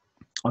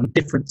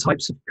different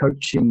types of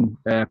coaching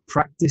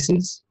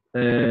practices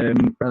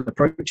and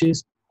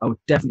approaches, I would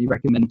definitely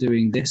recommend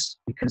doing this,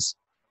 because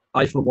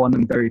I, for one,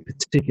 am very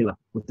particular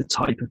with the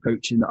type of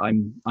coaching that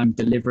I'm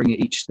delivering at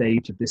each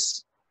stage of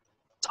this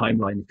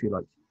timeline, if you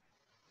like.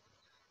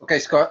 Okay,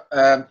 Scott,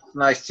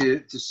 nice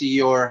to see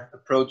your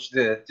approach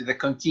to the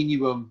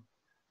continuum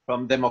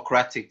from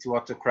democratic to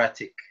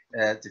autocratic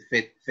to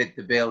fit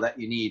the bill that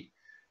you need.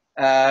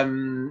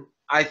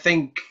 I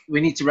think we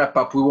need to wrap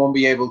up. We won't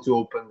be able to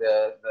open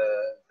the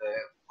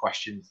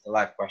questions, the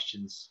live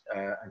questions,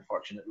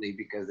 unfortunately,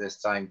 because there's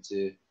time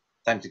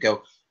to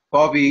go.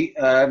 Bobby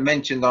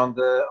mentioned on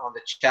the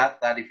chat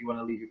that if you want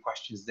to leave your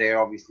questions there,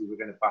 obviously we're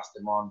going to pass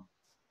them on.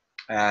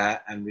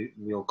 And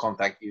we'll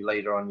contact you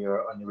later on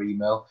your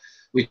email.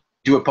 We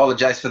do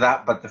apologize for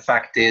that, but the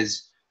fact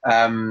is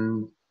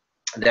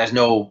there's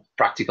no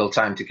practical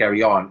time to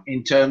carry on.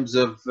 In terms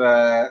of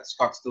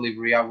Scott's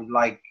delivery, I would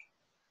like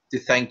to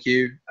thank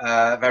you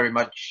very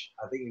much.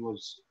 I think it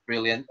was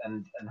brilliant,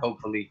 and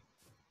hopefully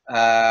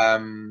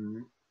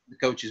the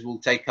coaches will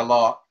take a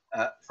lot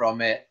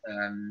from it,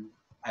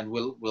 and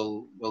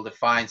we'll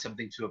define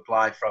something to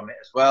apply from it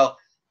as well.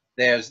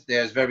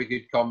 There's very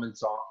good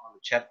comments on the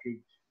chat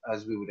group,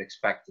 as we would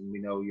expect, and we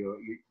know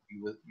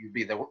you'd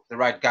be the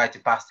right guy to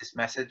pass this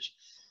message.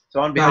 So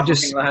on behalf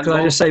of England Handball,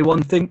 can I just say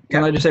one thing?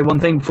 Can I just say one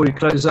thing before you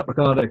close up,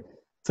 Ricardo?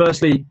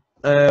 Firstly,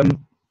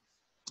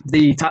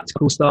 the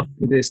tactical stuff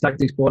with this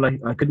tactics board,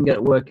 I couldn't get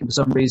it working for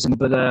some reason,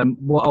 but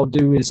what I'll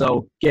do is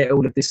I'll get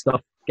all of this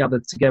stuff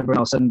gathered together and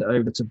I'll send it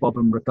over to Bob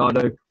and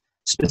Ricardo,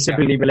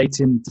 specifically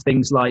relating to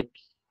things like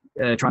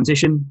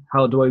transition.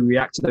 How do I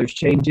react to those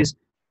changes?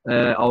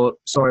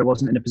 Sorry, I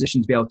wasn't in a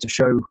position to be able to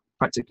show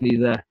practically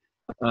there.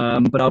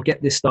 But I'll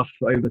get this stuff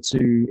over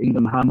to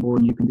England Handball,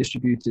 and you can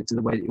distribute it to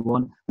the way that you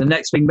want. The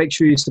next thing, make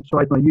sure you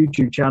subscribe to my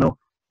YouTube channel,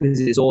 because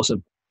it's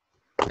awesome.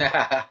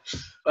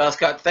 Well,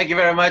 Scott, thank you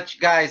very much,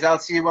 guys. I'll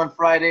see you on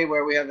Friday,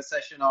 where we have a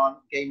session on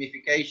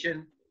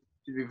gamification.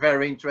 Should be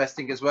very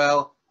interesting as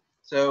well.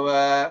 So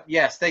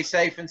yeah, stay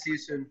safe and see you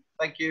soon.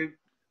 Thank you.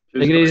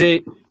 Take it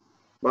easy.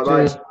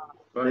 Bye-bye.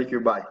 Thank you.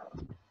 Bye.